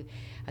so I'll do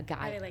a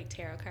guide. Are they like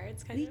tarot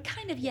cards, kind of?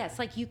 Kind of, yes.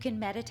 Like you can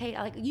meditate.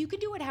 Like you could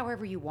do it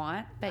however you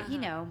want, but you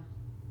know,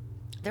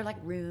 they're like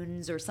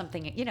runes or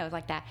something, you know,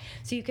 like that.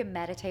 So you can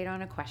meditate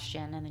on a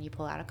question, and then you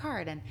pull out a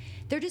card, and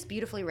they're just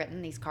beautifully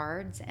written, these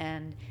cards,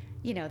 and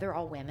you know, they're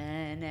all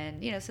women,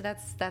 and you know, so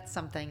that's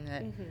something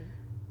that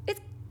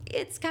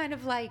it's kind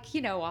of like,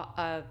 you know,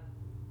 a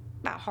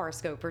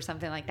horoscope or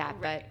something like that,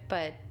 right.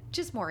 but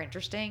just more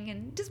interesting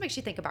and just makes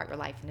you think about your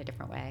life in a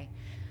different way.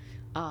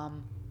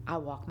 I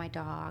walk my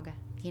dog.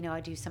 You know,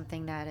 I do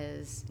something that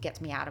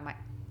gets me out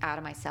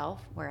of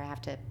myself, where I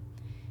have to,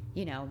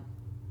 you know,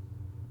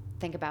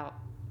 think about,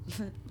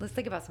 let's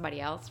think about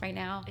somebody else right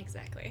now.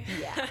 Exactly.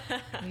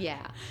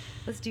 Yeah.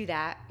 Let's do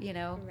that, you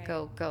know,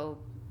 Right. go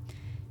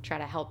try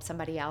to help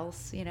somebody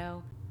else, you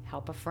know,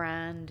 help a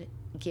friend,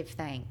 give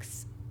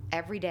thanks.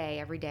 Every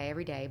day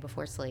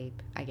before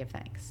sleep, I give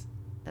thanks.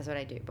 That's what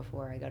I do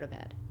before I go to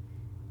bed.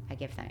 I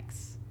give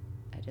thanks.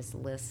 I just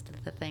list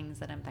the things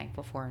that I'm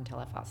thankful for until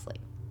I fall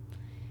asleep.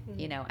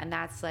 You know, and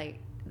that's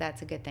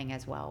a good thing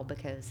as well,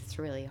 because it's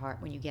really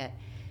hard when you get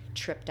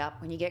tripped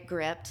up, when you get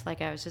gripped,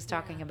 like I was just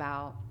talking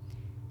about,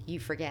 you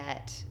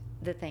forget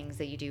the things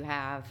that you do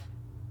have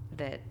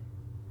that,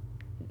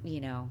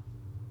 you know,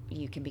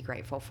 you can be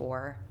grateful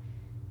for,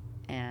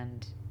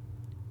 and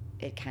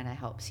it kind of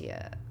helps you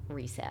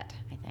reset,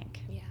 I think.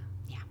 Yeah,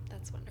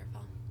 that's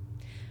wonderful.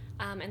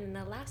 And then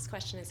the last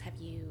question is, have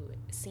you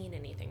seen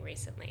anything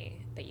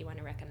recently that you want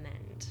to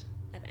recommend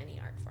of any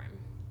art form?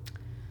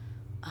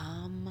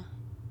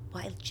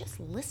 Well, I just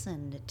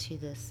listened to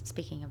this,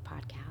 speaking of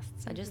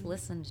podcasts, I just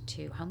listened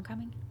to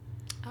Homecoming.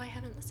 Oh, I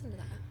haven't listened to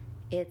that.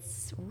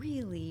 It's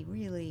really,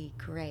 really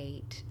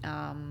great.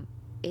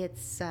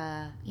 It's,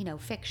 you know,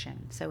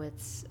 fiction. So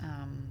it's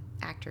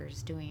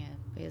actors doing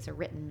it's a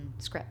written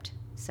script.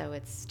 So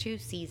it's 2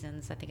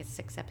 seasons. I think it's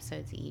 6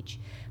 episodes each.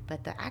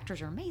 But the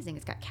actors are amazing.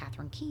 It's got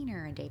Catherine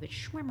Keener and David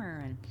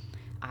Schwimmer and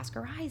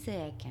Oscar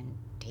Isaac and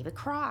David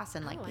Cross.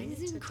 And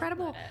these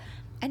incredible.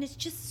 And it's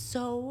just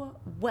so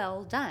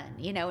well done,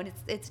 you know, and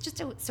it's just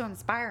so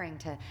inspiring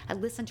I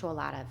listen to a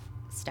lot of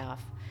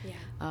stuff.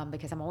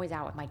 Because I'm always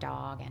out with my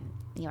dog, and,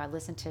 you know, I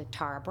listen to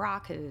Tara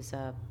Brach, who's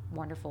a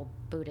wonderful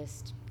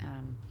Buddhist.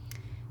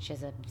 She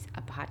has a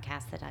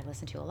podcast that I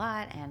listen to a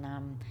lot,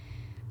 and,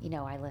 you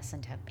know, I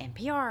listen to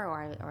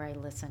NPR or I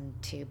listen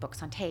to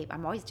books on tape.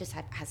 I'm always just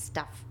has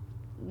stuff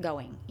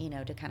going, you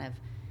know, to kind of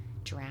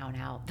drown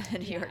out the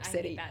New York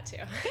City. I need that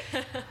too.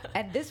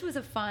 And this was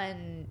a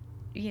fun,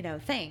 you know,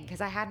 thing,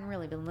 because I hadn't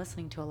really been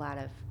listening to a lot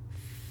of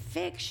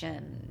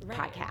fiction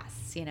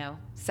podcasts, you know,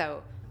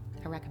 so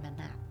I recommend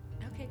that.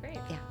 Okay, great.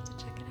 Yeah. I'll have to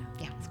check it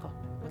out. Yeah, it's cool.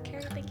 Well,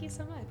 Carrie, thank you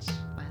so much.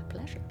 My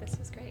pleasure. This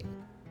was great.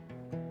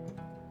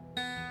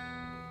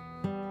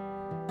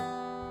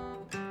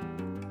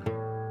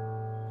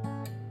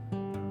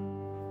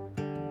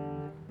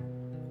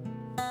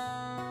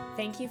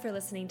 Thank you for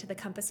listening to the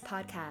Compass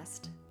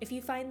Podcast. If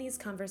you find these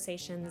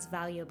conversations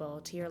valuable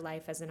to your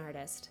life as an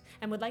artist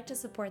and would like to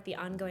support the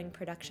ongoing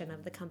production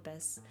of The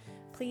Compass,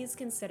 please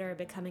consider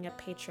becoming a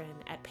patron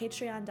at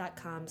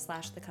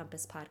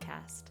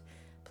patreon.com/thecompasspodcast.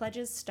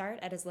 Pledges start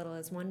at as little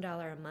as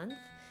 $1 a month.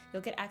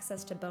 You'll get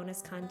access to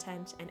bonus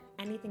content, and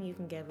anything you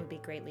can give would be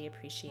greatly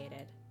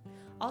appreciated.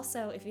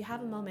 Also, if you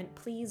have a moment,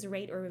 please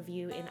rate or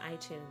review in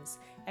iTunes.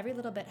 Every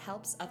little bit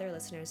helps other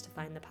listeners to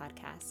find the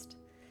podcast.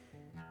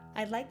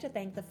 I'd like to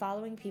thank the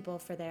following people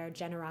for their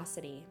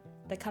generosity.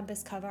 The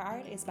Compass cover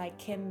art is by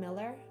Kim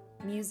Miller,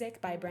 music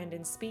by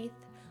Brendan Spieth,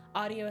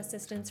 audio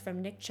assistance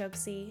from Nick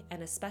Choksey,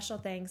 and a special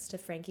thanks to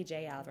Frankie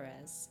J.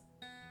 Alvarez.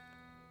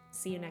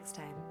 See you next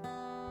time.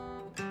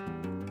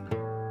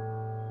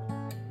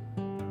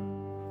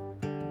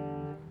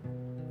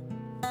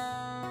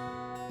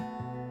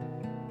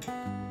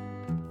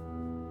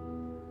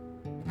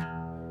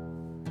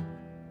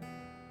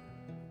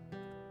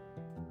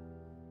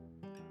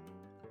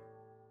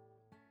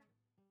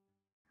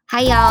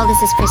 Hi, y'all.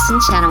 This is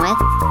Kristen Chenoweth.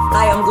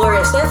 Hi, I'm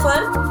Gloria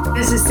Stefan.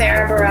 This is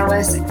Sarah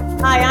Bareilles.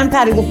 Hi, I'm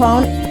Patty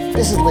Lapone.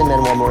 This is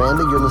Lin-Manuel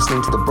Miranda. You're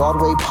listening to the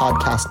Broadway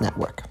Podcast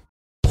Network.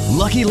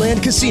 Lucky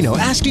Land Casino,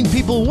 asking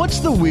people, what's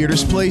the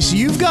weirdest place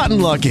you've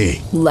gotten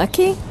lucky?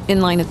 Lucky?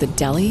 In line at the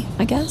deli,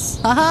 I guess?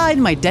 Aha,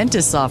 in my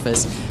dentist's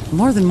office.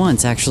 More than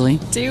once, actually.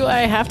 Do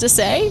I have to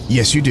say?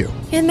 Yes, you do.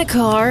 In the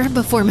car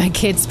before my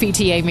kids'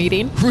 PTA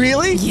meeting.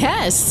 Really?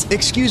 Yes.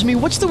 Excuse me,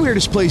 what's the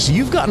weirdest place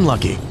you've gotten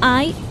lucky?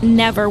 I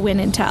never win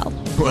and tell.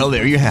 Well,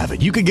 there you have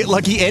it. You can get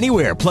lucky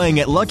anywhere, playing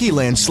at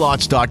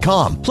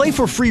LuckyLandSlots.com. Play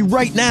for free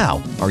right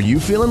now. Are you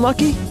feeling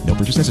lucky? No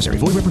purchase necessary.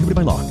 Void where prohibited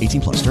by law.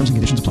 18+. Terms and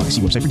conditions apply.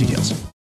 See website for details.